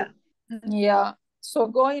flexible. Yeah. So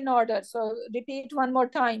go in order. So repeat one more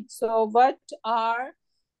time. So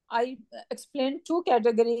I explained 2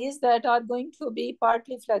 categories that are going to be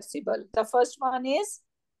partly flexible. The first one is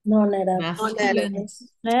Non-Arab. Masculine.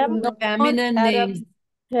 Feminine names.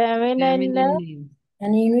 Feminine Feminine names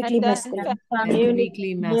And uniquely and then masculine. and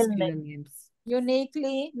uniquely male masculine names.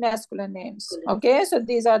 uniquely masculine names. Okay, so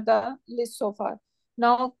these are the list so far.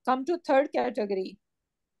 Now come to third category,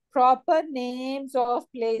 proper names of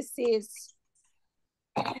places.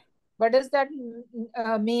 What does that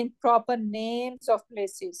mean, proper names of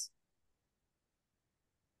places?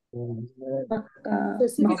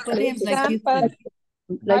 Specific Proper names like you Example,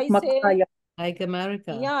 said, I say, yeah. like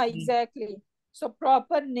America. yeah, exactly. So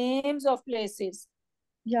proper names of places,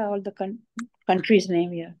 Yeah, all the country's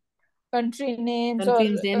name, yeah. country names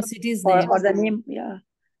Country's name, city's Or name. the name, yeah.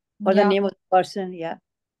 Or the yeah. name of the person, yeah.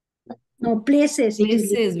 No, places. It will be.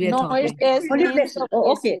 Places we are No, it talking. says Only names places. of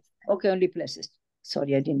Oh, okay. places. Okay, only places.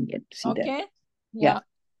 Sorry, I didn't get to see that. Okay, Yeah. yeah.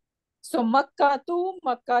 So Makkatu,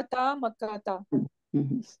 Makkata, Makkata.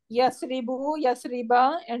 Mhm. Yasribu, Yasriba,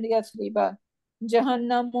 and Yasriba.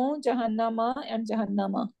 Jahannamu, Jahannama, and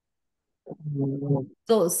Jahannama.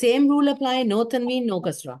 So same rule apply, no tanween, no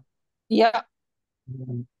kasra. Yeah.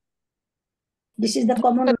 This is the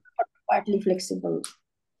common one for partly flexible.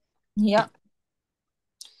 Yeah.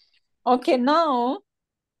 Okay, now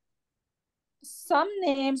some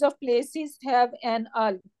names of places have an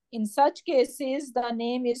al. In such cases, the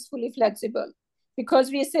name is fully flexible because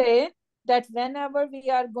we say that whenever we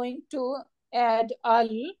are going to add al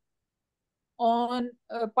on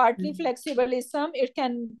partly flexible ism, it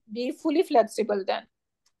can be fully flexible then,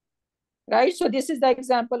 right? So this is the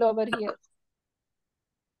example over here.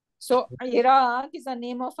 So Iraq is the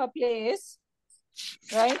name of a place,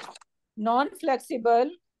 right?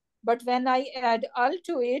 Non-flexible, but when I add al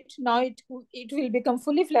to it, now it will become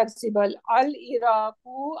fully flexible.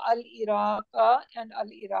 Al-Iraqu, Al-Iraqa, and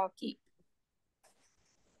Al-Iraqi.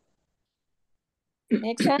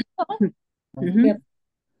 Make sense now? Mhm.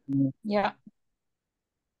 Yeah.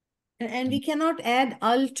 And we cannot add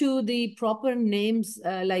al to the proper names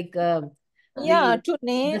like Yeah, to the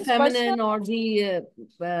names, feminine person. or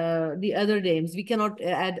the other names. We cannot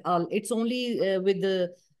add al. It's only with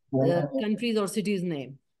the countries or cities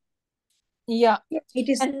name. Yeah. It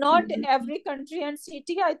is. And not every country and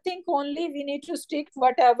city. I think only we need to stick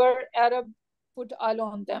whatever Arab put al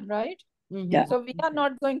on them, right? Yeah. So we are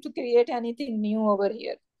not going to create anything new over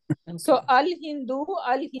here. Okay. So Al-Hindu,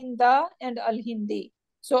 Al-Hinda, and Al-Hindi.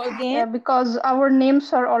 So again, Yeah, because our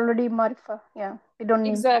names are already marifa. Yeah, we don't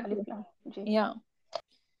need exactly. alif lam. Ji. Yeah.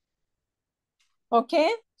 Okay.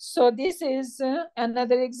 So this is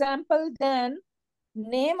another example. Then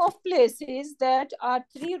name of places that are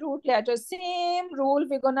 3 root letters. Same rule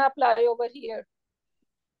we're gonna apply over here.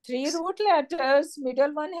 3 root letters,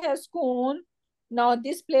 middle one has kun. Now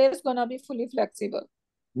this place is gonna be fully flexible.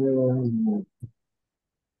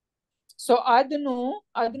 So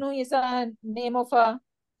Adnu is a name of a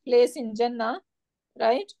place in Jannah,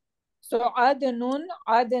 right? So Adnun,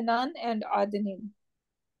 Adnan, and Adnin.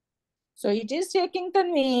 So it is taking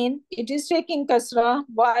tanween, it is taking kasra.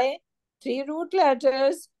 Why? 3 root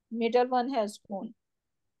letters, middle one has kun.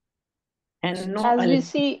 And no As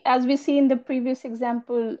alif. we see in the previous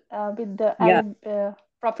example with the Yeah. Arab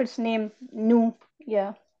prophet's name, Nu.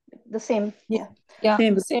 Yeah, the same. Yeah, Yeah,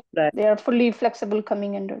 Same. same. Right. they are fully flexible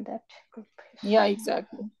coming under that group. Yeah,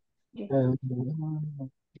 exactly. Ji.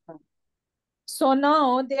 So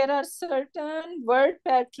now there are certain word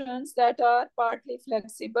patterns that are partly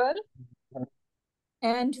flexible,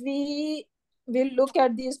 and we will look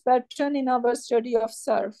at this pattern in our study of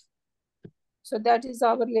surf. So that is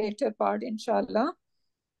our later part, inshallah.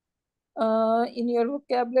 In your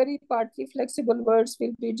vocabulary, partly flexible words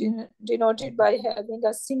will be denoted by having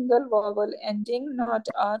a single vowel ending, not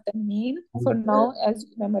a tanween. For now, as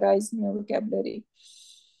you memorize in your vocabulary.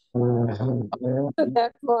 So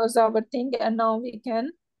that was our thing, and now we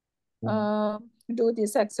can do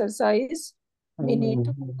this exercise. We need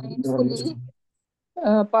to find fully,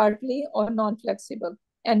 partly, or non-flexible,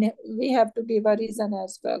 and we have to give a reason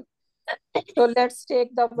as well. So let's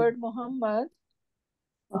take the word Muhammad,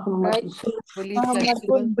 right? Fully Muhammad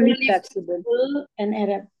flexible. Fully flexible. and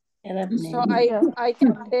Arab So name. Yeah. I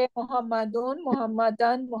can say Muhammadun,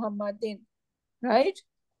 Muhammadan, Muhammadin, right?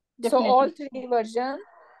 So all Definitely. 3 versions,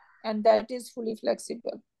 and that is fully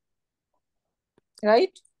flexible,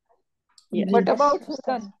 right? Yes. What Yes, about yes,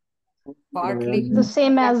 Hudan? Partly the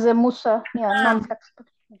same as Musa. Yeah, non-flexible.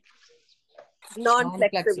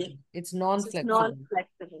 Non-flexible. It's This is non-flexible.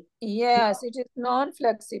 non-flexible. Yes, it is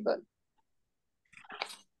non-flexible.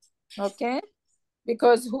 Okay,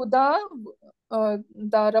 because Huda,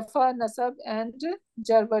 the Rafa, Nasab, and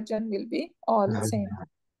Jar version will be all same.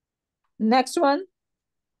 Next one.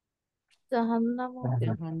 Jahannamu.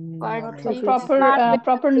 Jahannam. Partly So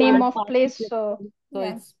proper name of place. So So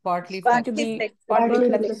Yeah. it's partly It's going to flexible. be Partly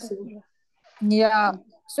flexible. flexible. Yeah.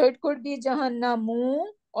 So it could be Jahannamu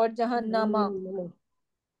or Jahannama.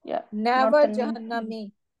 Yeah. Never Not the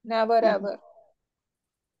Jahannami. Never ever.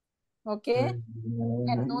 Okay?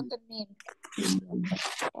 And not the name.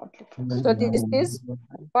 partly So this is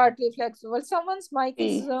partly flexible. Someone's mic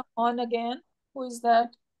is flexible. on again. Who is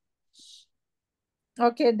that?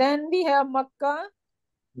 Okay, then we have Makkah.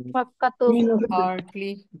 Makkatu. Name of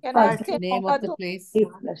Partly Can I Partly. say name of the Makkatu? place.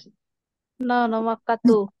 No, no,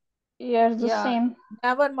 Makkatu. Yes, the Yeah, same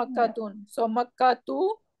never Makkatun. So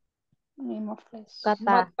Makkatu, name of place. Kata.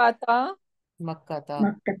 Makkata. Makkata.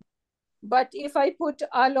 Makkah. But if I put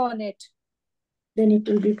al on it, Then it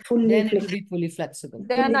will be fully Then it will flexible. be fully flexible.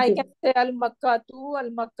 then I can say al Makkatu, al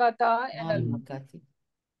Makkata, and al Al-Makkati.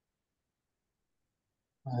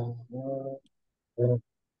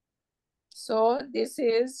 So this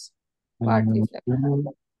is partly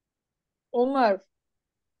flexible. Umar,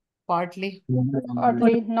 Partly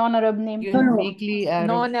Partly non-Arab name. uniquely Arab.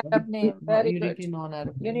 non-Arab name. Very good. Uniquely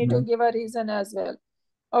non-Arab You name. need to give a reason as well.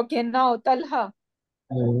 Okay, now Talha.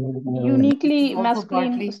 Uniquely Also masculine,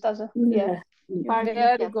 partly. Ustaza. Yeah. Partly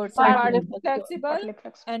Very good. So Partly partly flexible Partly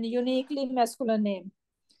flexible. and uniquely masculine name.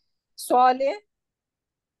 Saleh,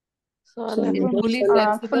 Saleh. Fully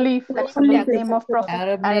flexible. Fully flexible. Fully Name of prophet.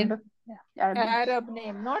 Arab name. Yeah. Arab names. Arab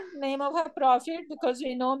name, not name of a prophet, because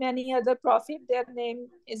we know many other prophet, their name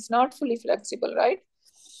is not fully flexible, right?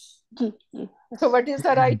 Ji, ji. So what is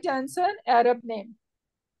the right answer? Arab name.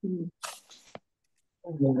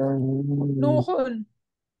 Nuhun.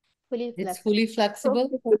 Fully It's flexible. fully flexible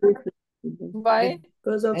Why?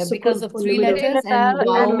 Because of because of sukun three in the middle. letters Letter and and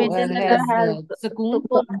wow middle letter has has sukoon.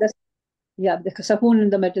 sukun. Yeah, the sakun in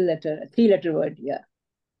the middle letter, 3-letter word. Yeah.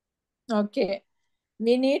 Okay.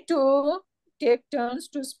 We need to take turns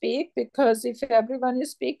to speak, because if everyone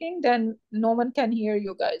is speaking, then no one can hear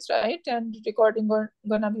you guys, right? And recording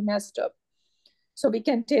gonna be messed up. So we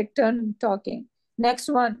can take turn talking. Next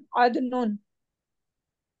one, Adnun.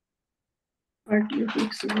 Partly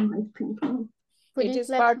flexible, I think. It Fully is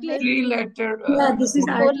partly flexible. Three-letter. Yeah, this is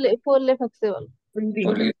Fully flexible.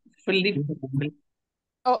 Fully.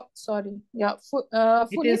 Oh, sorry. Yeah, It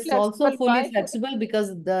fully is also flexible. fully Why? flexible because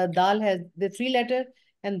the dal has the 3-letter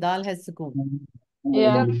and dal has sukoon.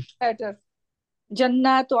 Yeah, better.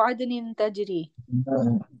 Jannatu adnin tajri.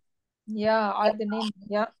 Yeah, Adnin.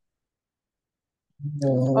 Yeah.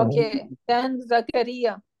 Okay. Then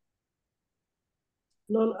Zakaria.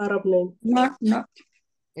 Non-Arab name. not.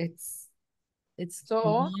 It's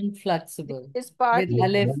So non-flexible it's with partly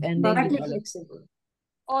alif ending with Partly alif. flexible.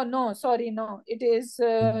 Oh no, sorry, no. It is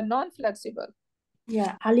non-flexible.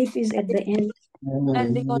 Yeah, alif is at the end.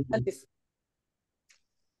 Ending on alif.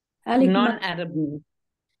 Alif Non-Arab name.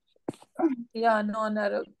 Yeah,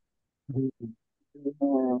 non-Arab.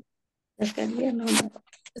 Zakaria, no.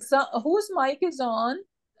 So whose mic is on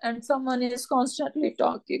and someone is constantly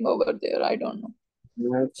talking over there? I don't know.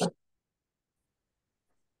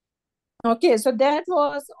 Okay, so that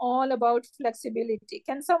was all about flexibility.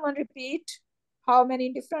 Can someone repeat how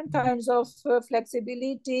many different kinds of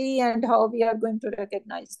flexibility and how we are going to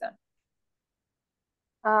recognize them?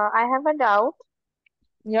 I have a doubt.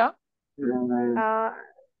 Yeah.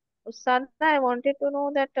 Ustad, I wanted to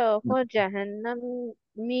know that for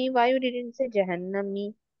Jahannami, why you didn't say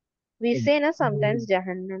Jahannami? We say na sometimes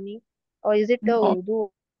Jahannami, or is it the No.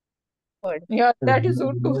 Urdu word? Yeah, that is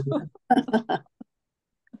Urdu.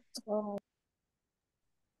 Oh,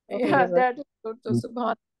 Yeah, okay. that is Urdu.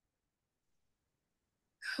 Subhan.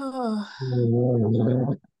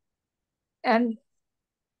 And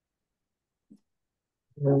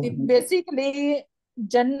basically,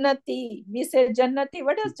 Jannati. We say Jannati.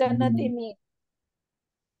 What does Jannati mean?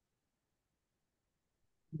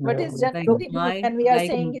 What is Like Jannati mean? And we are like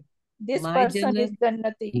saying this my person is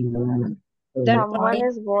Jannat. Jannati. That Someone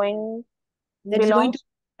is going, that is going to belongs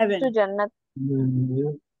heaven. to Jannat.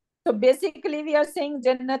 So basically, we are saying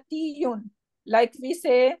Jannatiyun. Like we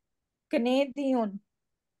say Canadian,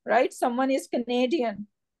 right? Someone is Canadian,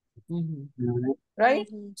 right?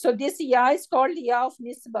 So this Ya is called Ya of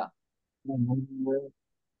Nisba,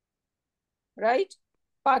 right?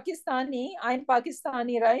 Pakistani, I'm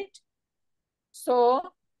Pakistani, right? So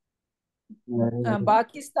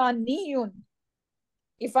Pakistaniyun.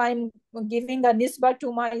 If I'm giving a Nisba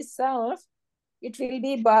to myself, it will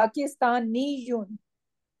be Pakistaniyun,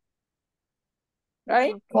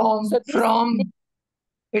 right? So this,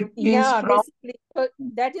 It means yeah, from. basically, so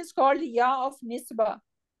that is called Ya of Nisba.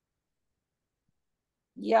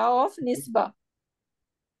 या of निस्बा.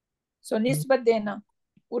 सो निस्बत देना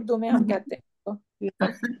उर्दू में हम कहते हैं.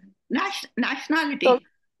 Nationality. So,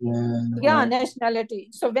 Yeah, nationality.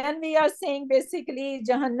 So when we are saying basically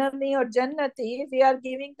Jahannami or Jannati, we are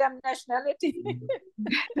giving them nationality.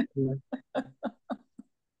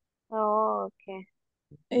 Oh, okay.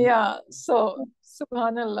 Yeah, so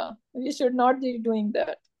subhanallah, we should not be doing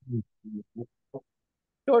that.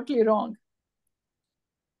 Totally wrong.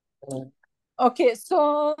 Okay,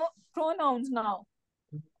 so pronouns now.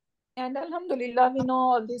 And alhamdulillah, we know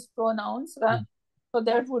all these pronouns, right? So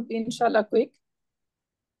that would be inshallah quick.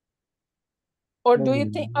 Or do you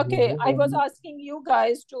think, okay, I was asking you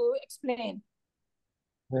guys to explain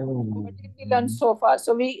what did we learn so far.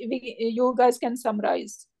 So you guys can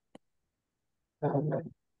summarize.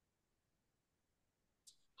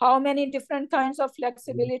 How many different kinds of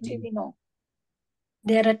flexibility we know?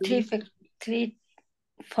 There are three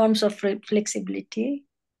forms of flexibility.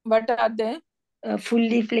 What are they?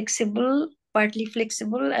 Fully flexible, partly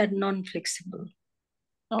flexible, and non-flexible.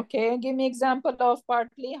 Okay, give me example of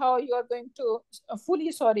partly how you are going to,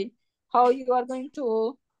 fully, sorry, how you are going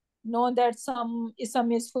to know that some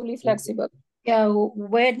ism is fully flexible. Yeah,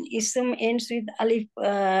 when ism ends with alif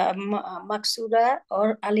maksura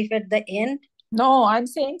or alif at the end. No, I'm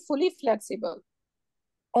saying fully flexible.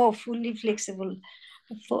 Oh, fully flexible.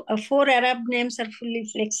 Four Arab names are fully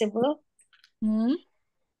flexible.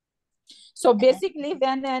 So basically,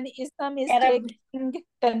 when an ism is taking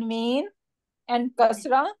tanween and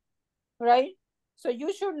kasra, right? So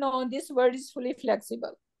you should know this word is fully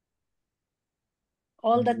flexible.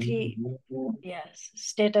 All the three, yes,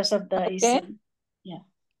 status of the ism. Yeah.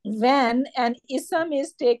 When an ism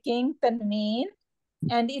is taking tanween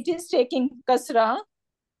and it is taking kasra,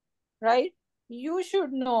 right? You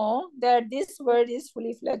should know that this word is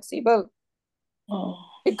fully flexible. Oh.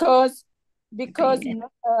 Because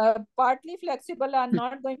partly flexible are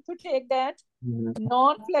not going to take that.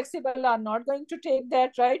 Non-flexible are not going to take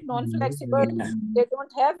that, right? Non-flexible, they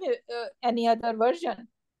don't have any other version.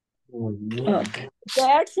 Okay.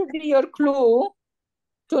 That should be your clue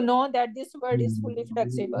to know that this word is fully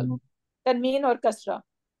flexible. Tanween or kasra.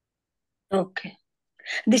 Okay.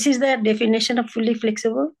 This is the definition of fully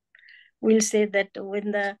flexible. We'll say that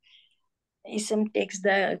when the ism takes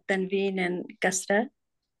the tanween and kasra.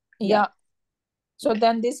 Yeah. So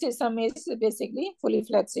then this ism is basically fully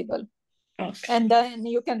flexible. Okay. And then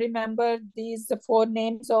you can remember these 4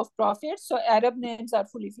 names of prophets. So Arab names are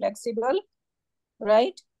fully flexible,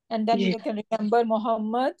 right? And then you can remember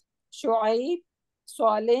Muhammad, Shu'aib,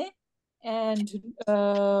 Saleh, and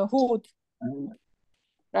Hud,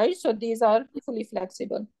 right? So these are fully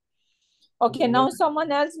flexible. Okay, now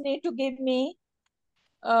someone else need to give me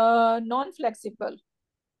non-flexible.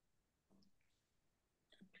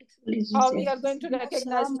 How we are going to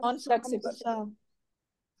recognize non-flexible?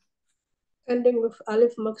 Ending with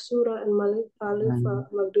alif maksura and alif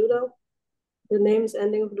magduda. The names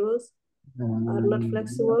ending of those are not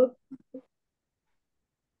flexible.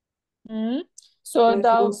 So Like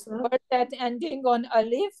the Musa. word that ending on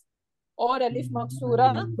alif or alif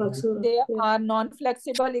maksura, they are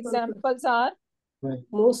non-flexible. Examples are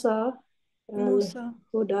Musa and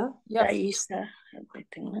Huda. Yeah. Isa,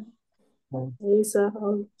 everything. Isa,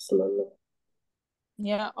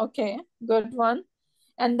 Yeah, okay, good one.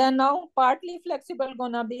 And then now partly flexible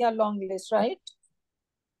gonna be a long list, right?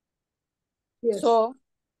 Yes. So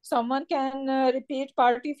someone can repeat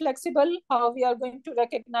partly flexible, how we are going to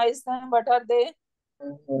recognize them, what are they?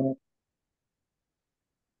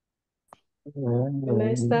 Can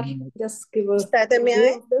I start? Just give a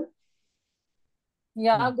May I?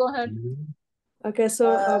 Yeah, go ahead. Okay,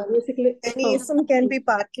 so basically any ism can be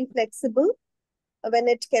partly flexible when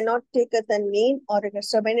it cannot take a tanween or a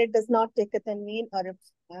kasra, when it does not take a tanween or a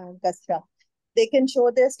kasra. They can show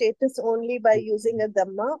their status only by using a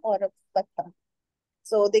dhamma or a fatha.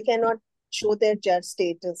 So they cannot show their jar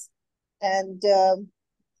status. And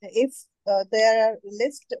if there are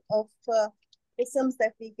list of isms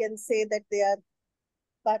that we can say that they are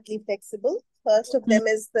partly flexible, first of them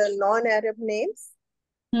is the non-Arab names.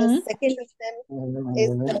 The second of them is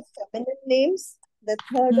the feminine names. The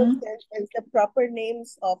third of them is the proper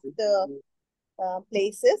names of the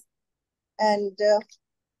places. And the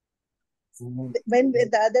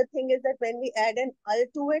other thing is that when we add an al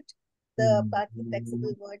to it, the partly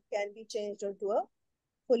flexible word can be changed into a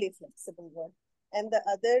fully flexible word. And the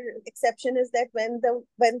other exception is that when the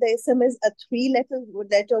ism is a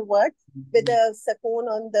 3-letter word with a sakun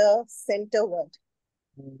on the center word,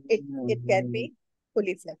 it can be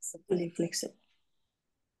fully flexible. Fully flexible.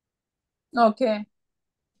 Okay.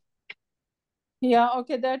 Yeah,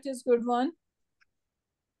 okay, that is good one.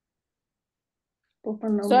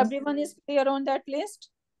 So everyone is clear on that list?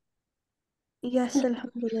 Yes,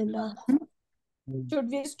 alhamdulillah. Should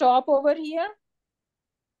we stop over here?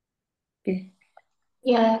 Okay.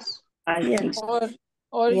 Yes. I think so.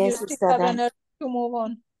 Or you Yes, still Ustad. have energy to move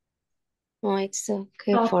on? No, it's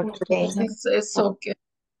okay Stop for here. today. It's okay.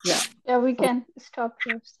 Yeah, we can stop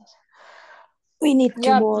here. Ustaz. We need to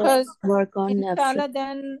Yeah, more because work on inshallah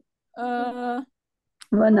then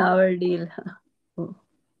 1 hour deal.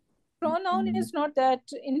 pronoun is not that,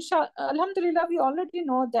 inshallah, alhamdulillah, we already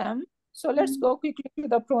know them. So let's go quickly to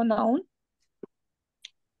the pronoun.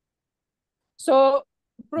 So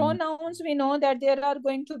pronouns, we know that there are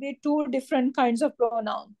going to be two different kinds of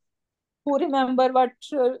pronoun. Who remember what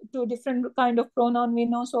two different kind of pronoun we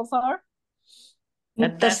know so far?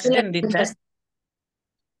 Muttasil and detached.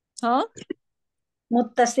 Huh?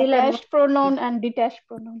 Muttasil and Attached pronoun and detached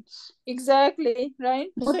pronouns. Exactly, right?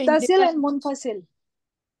 Muttasil and munfasil.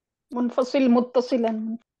 Munfasil, muttasil,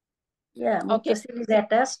 and yeah, Okay. muttasil is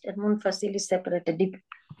attached and munfasil is separated,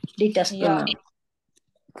 detached Yeah. pronoun.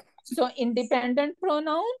 So independent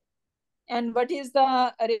pronoun, and what is the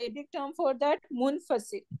Arabic term for that?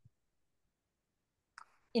 Munfasil.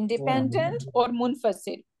 Independent or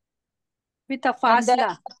munfasil. With a And that-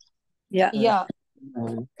 fasla. Yeah.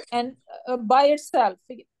 And by itself.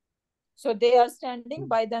 So they are standing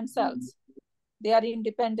by themselves. They are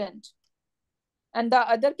independent. And the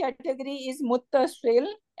other category is muttasil,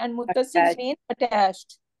 and muttasil means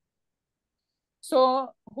attached. So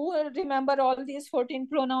who will remember all these 14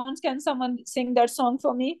 pronouns? Can someone sing that song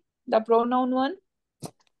for me? The pronoun one?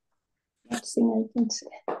 Sing, I can say.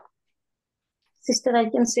 Sister, I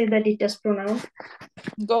can say the detached pronoun.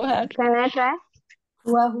 Go ahead. Can I try?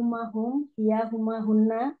 Huwa, huma, hum, hiya, huma,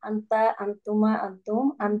 hunna, anta, antuma,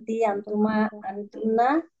 antum, anti, antuma,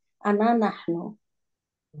 antuna, ana, nahnu.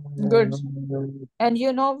 Good. And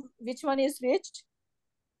you know which one is which?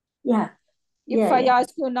 Yeah. If I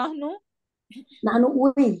ask you nahnu,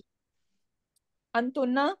 Nahnu, we.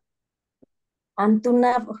 antuna,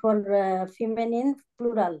 Antuna for feminine,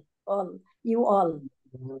 plural, all, you all.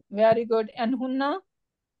 very good. And hunna?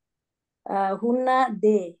 Hunna,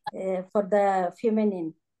 they, for the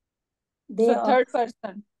feminine. They So are third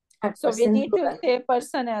person. third So we person need plural. to say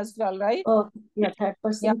person as well, right? Oh, yeah, third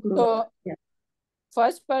person Yeah. plural. So Yeah.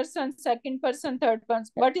 first person, second person, third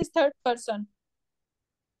person. What is third person?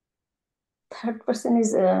 Third person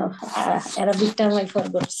is Arabic term, I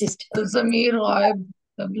forgot, sister. Zamir ghaib.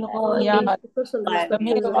 Yeah. Person The respect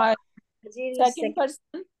main him. one. Hajir is Second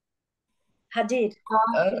person? Hajir.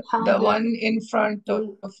 The one in front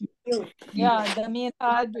of you. Yeah, the main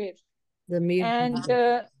hadir. And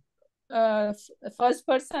first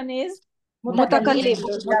person is Mutakallim.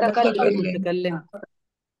 Mutakallim.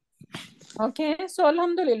 okay. So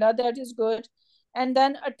alhamdulillah, that is good. And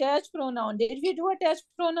then attached pronoun. Did we do attached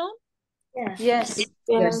pronoun? Yeah. Yes.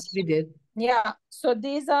 Yes, we did. Yeah. So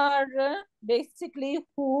these are basically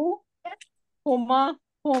who, huma,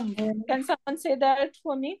 whom. Can someone say that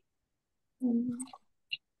for me?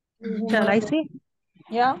 Shall I say?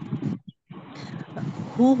 Yeah.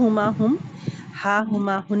 Hu huma hum, ha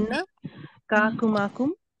huma hunna, ka kuma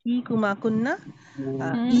kum, he kuma kunna,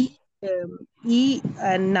 e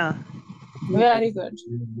and na. Very good.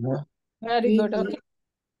 Very good. Okay.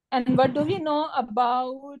 And what do we know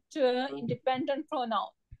about independent pronoun?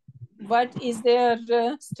 What is their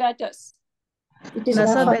status? It is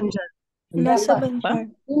Nasab Rafa. and jar. Nasab and jar.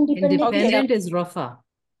 Independent is Rafa.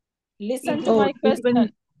 Listen to my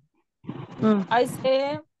independent. question. I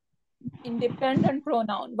say independent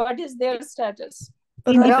pronoun. What is their status?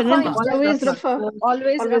 Independent. always Rafa.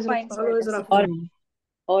 Always Rafa in Always status. Rafa.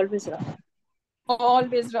 Always Rafa.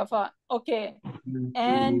 Always Rafa. Okay.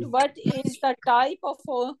 And what is the type of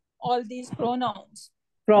all these pronouns?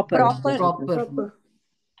 Proper. Proper.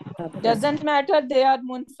 Doesn't matter they are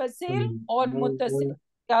munfasil or muttasil.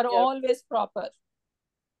 They are always proper.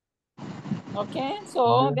 Okay,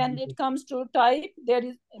 so when it comes to type,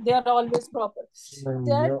 they are always proper.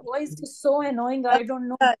 That voice is so annoying. I don't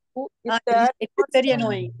know who is that. It's very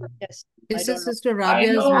annoying. Yes. This I is don't know. Sister I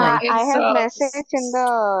Rabia's know mic. I it's have messaged in the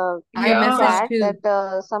I messaged chat too. that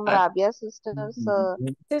some Rabia sisters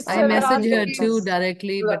Sister I messaged Rabia her is- too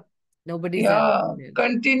directly, but nobody's attended.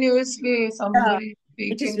 continuously somebody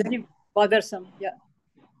It is speaking. very bothersome. Yeah.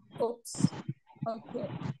 Oops. Okay.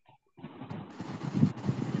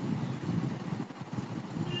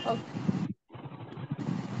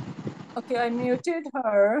 Okay, I muted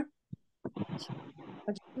her.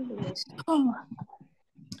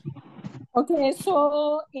 Okay,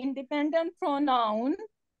 so independent pronoun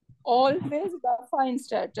always Rafa in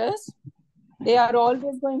status. They are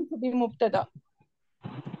always going to be mubtada.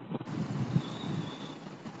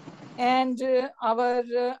 And our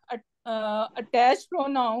attached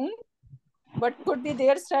pronoun, What could be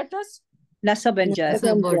their status? Nasab and jar.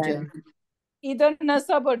 Nasab or jar. Either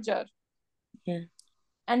nasab or jar. Yeah.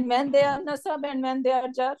 And when they are nasab and when they are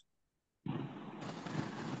jar?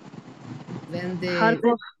 When they Harf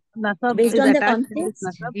of nasab Based is on the attached to this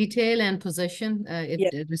context. nasab. detail and possession,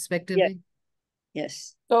 respectively.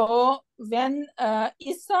 Yes. So when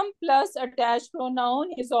ism plus attached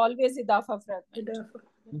pronoun is always idafa fragment.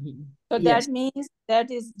 So that means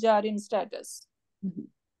that is jar in status.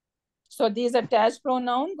 So these attached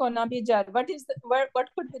pronoun gonna be jar. What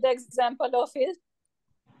could be the example of it?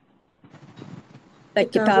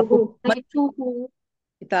 Like Kitabu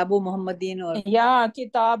Muhammadin or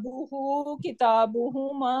Kitabuhu,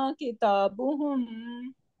 kitabuhuma, kitabuhum.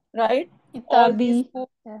 Right? All these Kitabi.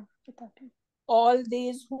 Yeah, kitabi. all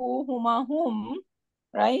these who, huma, whom,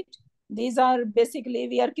 right? These are basically,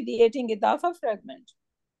 we are creating idafa fragment.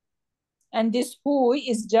 And this who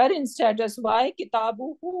is jar in status. Why?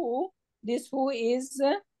 Kitabu who, this who is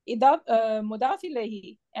mudaf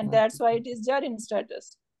ilayhi, and that's why it is jar in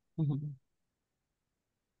status.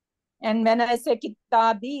 And when I say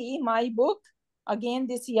kitabi, my book, again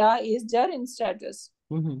this ya is jar in status.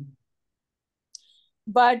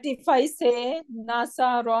 But if I say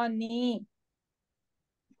nasarani,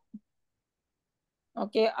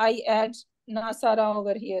 okay, I add nasara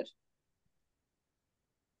over here.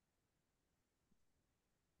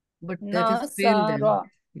 But that is failed then. Nasara.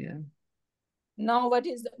 Yeah. Now what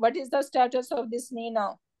is the status of this ni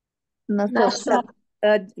now? Nasab.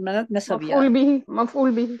 Nasab, yeah.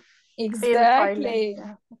 Maf'ul bihi. Exactly.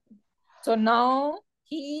 So now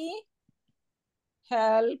he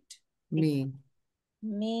helped me.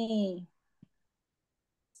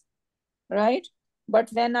 Right? But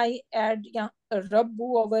when I add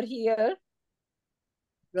Rabbu over here,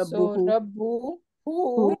 so Rabbu,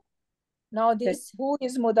 who, now this who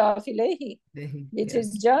is mudaf ilayhi, which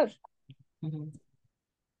is jar.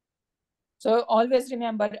 So always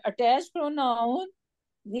remember, attached pronoun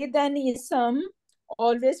with an ism,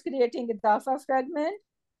 always creating idafa fragment.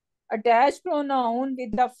 Attached pronoun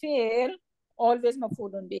with the fail, always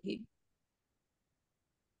maf'ulun bihi.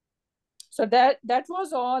 So that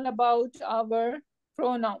was all about our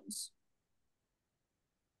pronouns.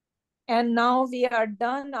 And now we are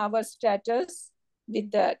done our status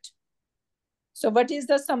with that. So what is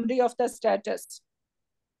the summary of the status?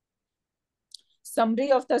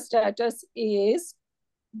 Summary of the status is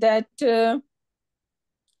that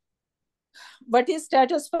what is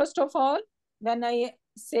status first of all? When I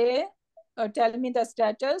say, tell me the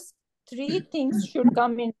status, three things should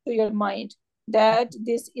come into your mind. That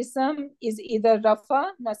this ism is either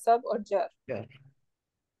rafa, nasab or jar.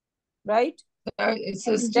 Right?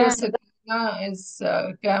 Sister Sakina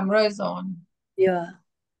camera is on. Yeah.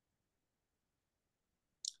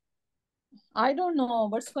 I don't know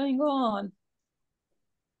what's going on.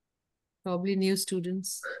 Probably new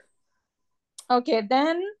students. Okay,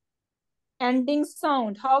 then ending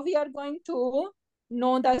sound. How we are going to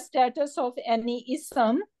know the status of any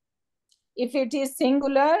ism? If it is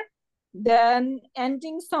singular, then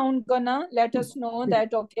ending sound gonna let us know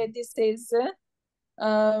that, okay, this is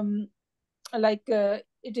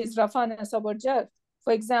it is rafa, nasab or jar.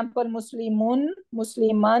 For example, muslimun,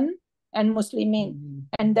 musliman and muslimin.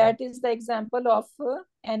 And that is the example of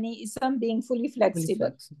any ism being fully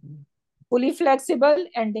flexible. Fully flexible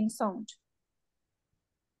ending sound.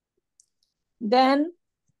 Then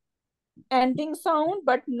ending sound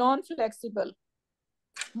but non-flexible.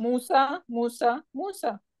 Musa, Musa,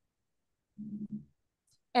 Musa.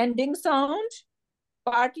 Ending sound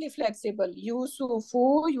partly flexible.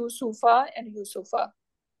 Yusufu, Yusufa and Yusufa.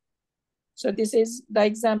 So this is the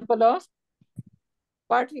example of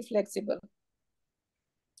partly flexible.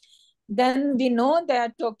 Then we know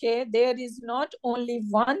that, okay, there is not only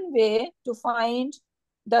one way to find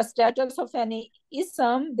the status of any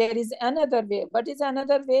ism, there is another way. What is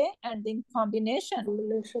another way? Ending combination.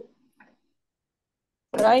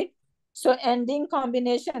 Right? So ending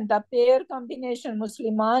combination, the pair combination,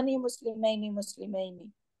 Muslimani, Muslimaini, Muslimaini.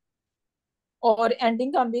 Or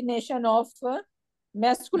ending combination of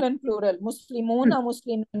masculine plural, Muslimuna,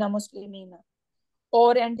 Muslimina, Muslimina.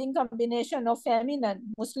 Or ending combination of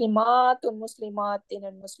feminine, Muslimatun, Muslimatin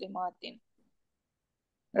and Muslimatin.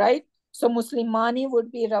 Right? So Muslimani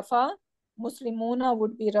would be Rafa, Muslimuna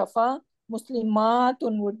would be Rafa,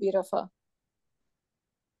 Muslimatun would be Rafa.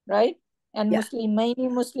 Right? And Muslimaini,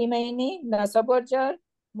 Muslimaini, Nasab or Jar,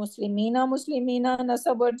 Muslimina, Muslimina,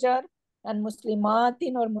 Nasab or Jar, and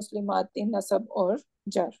Muslimatin or Muslimatin, Nasab or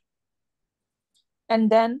Jar. And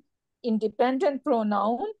then independent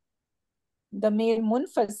pronoun, the male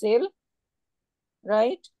munfasil,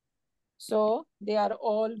 right? So they are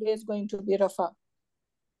always going to be rafa.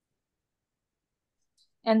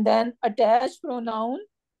 And then attached pronoun,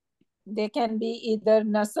 they can be either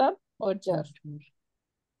nasab or jar.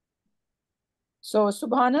 So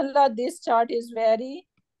subhanallah, this chart is very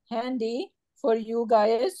handy for you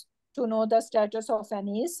guys to know the status of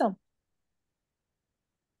any ism.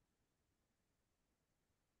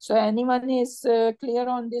 So anyone is clear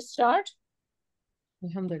on this chart?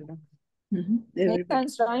 Alhamdulillah. Makes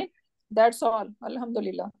sense, right? That's all.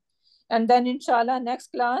 Alhamdulillah. And then inshallah,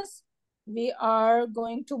 next class, we are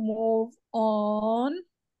going to move on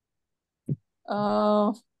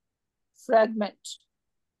fragment.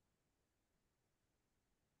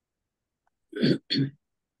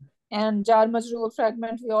 And jar majroor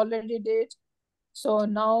fragment we already did. So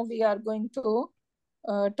now we are going to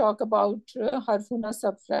talk about harfu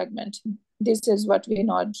nasab fragment. This is what we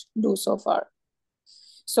not do so far.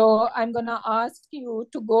 So I'm gonna ask you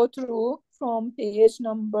to go through from page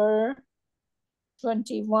number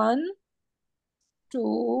 21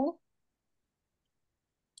 to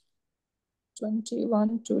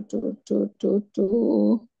 21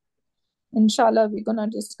 to inshallah, we're gonna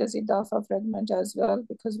discuss idafa fragment as well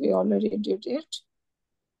because we already did it.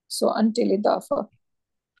 So until idafa.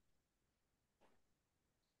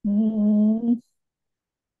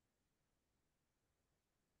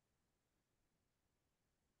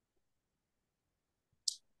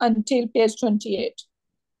 Until page 28.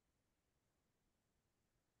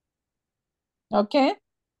 Okay?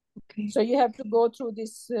 Okay. So you have to go through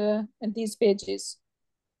these pages.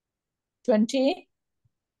 20.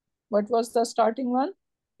 What was the starting one?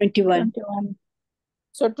 21.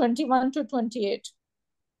 So 21 to 28.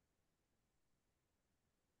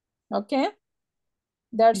 Okay?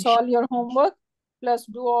 That's all your homework. Plus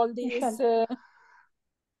do all these,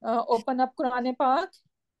 open up Quran Pak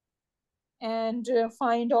and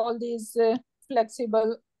find all these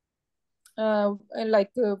flexible,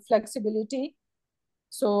 flexibility.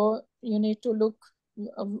 So you need to look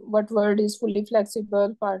what word is fully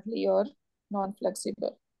flexible, partly or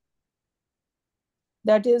non-flexible.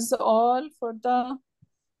 That is all for the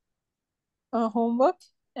homework,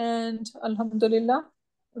 and alhamdulillah,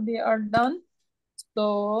 we are done.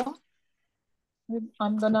 So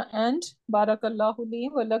I'm gonna end. Barakallahu li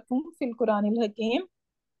wa lakum fil Quranil Hakim.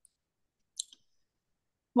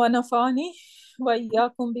 Wa nafani wa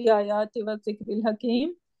iyyakum bi ayati wa zikril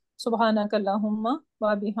hakim. Subhanaka Allahumma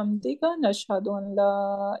wa bihamdika nashhadu an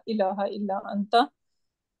la ilaha illa anta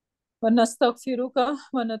wa nastaghfiruka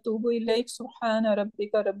wa natubu ilayk. Subhana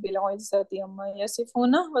rabbika rabbil izzati amma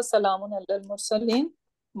yasifuna wa salamun alal mursalin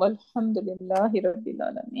walhamdulillahi rabbil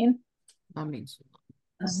alamin. Ameen.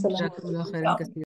 Assalamu Jazakumullah khairan kaseeran.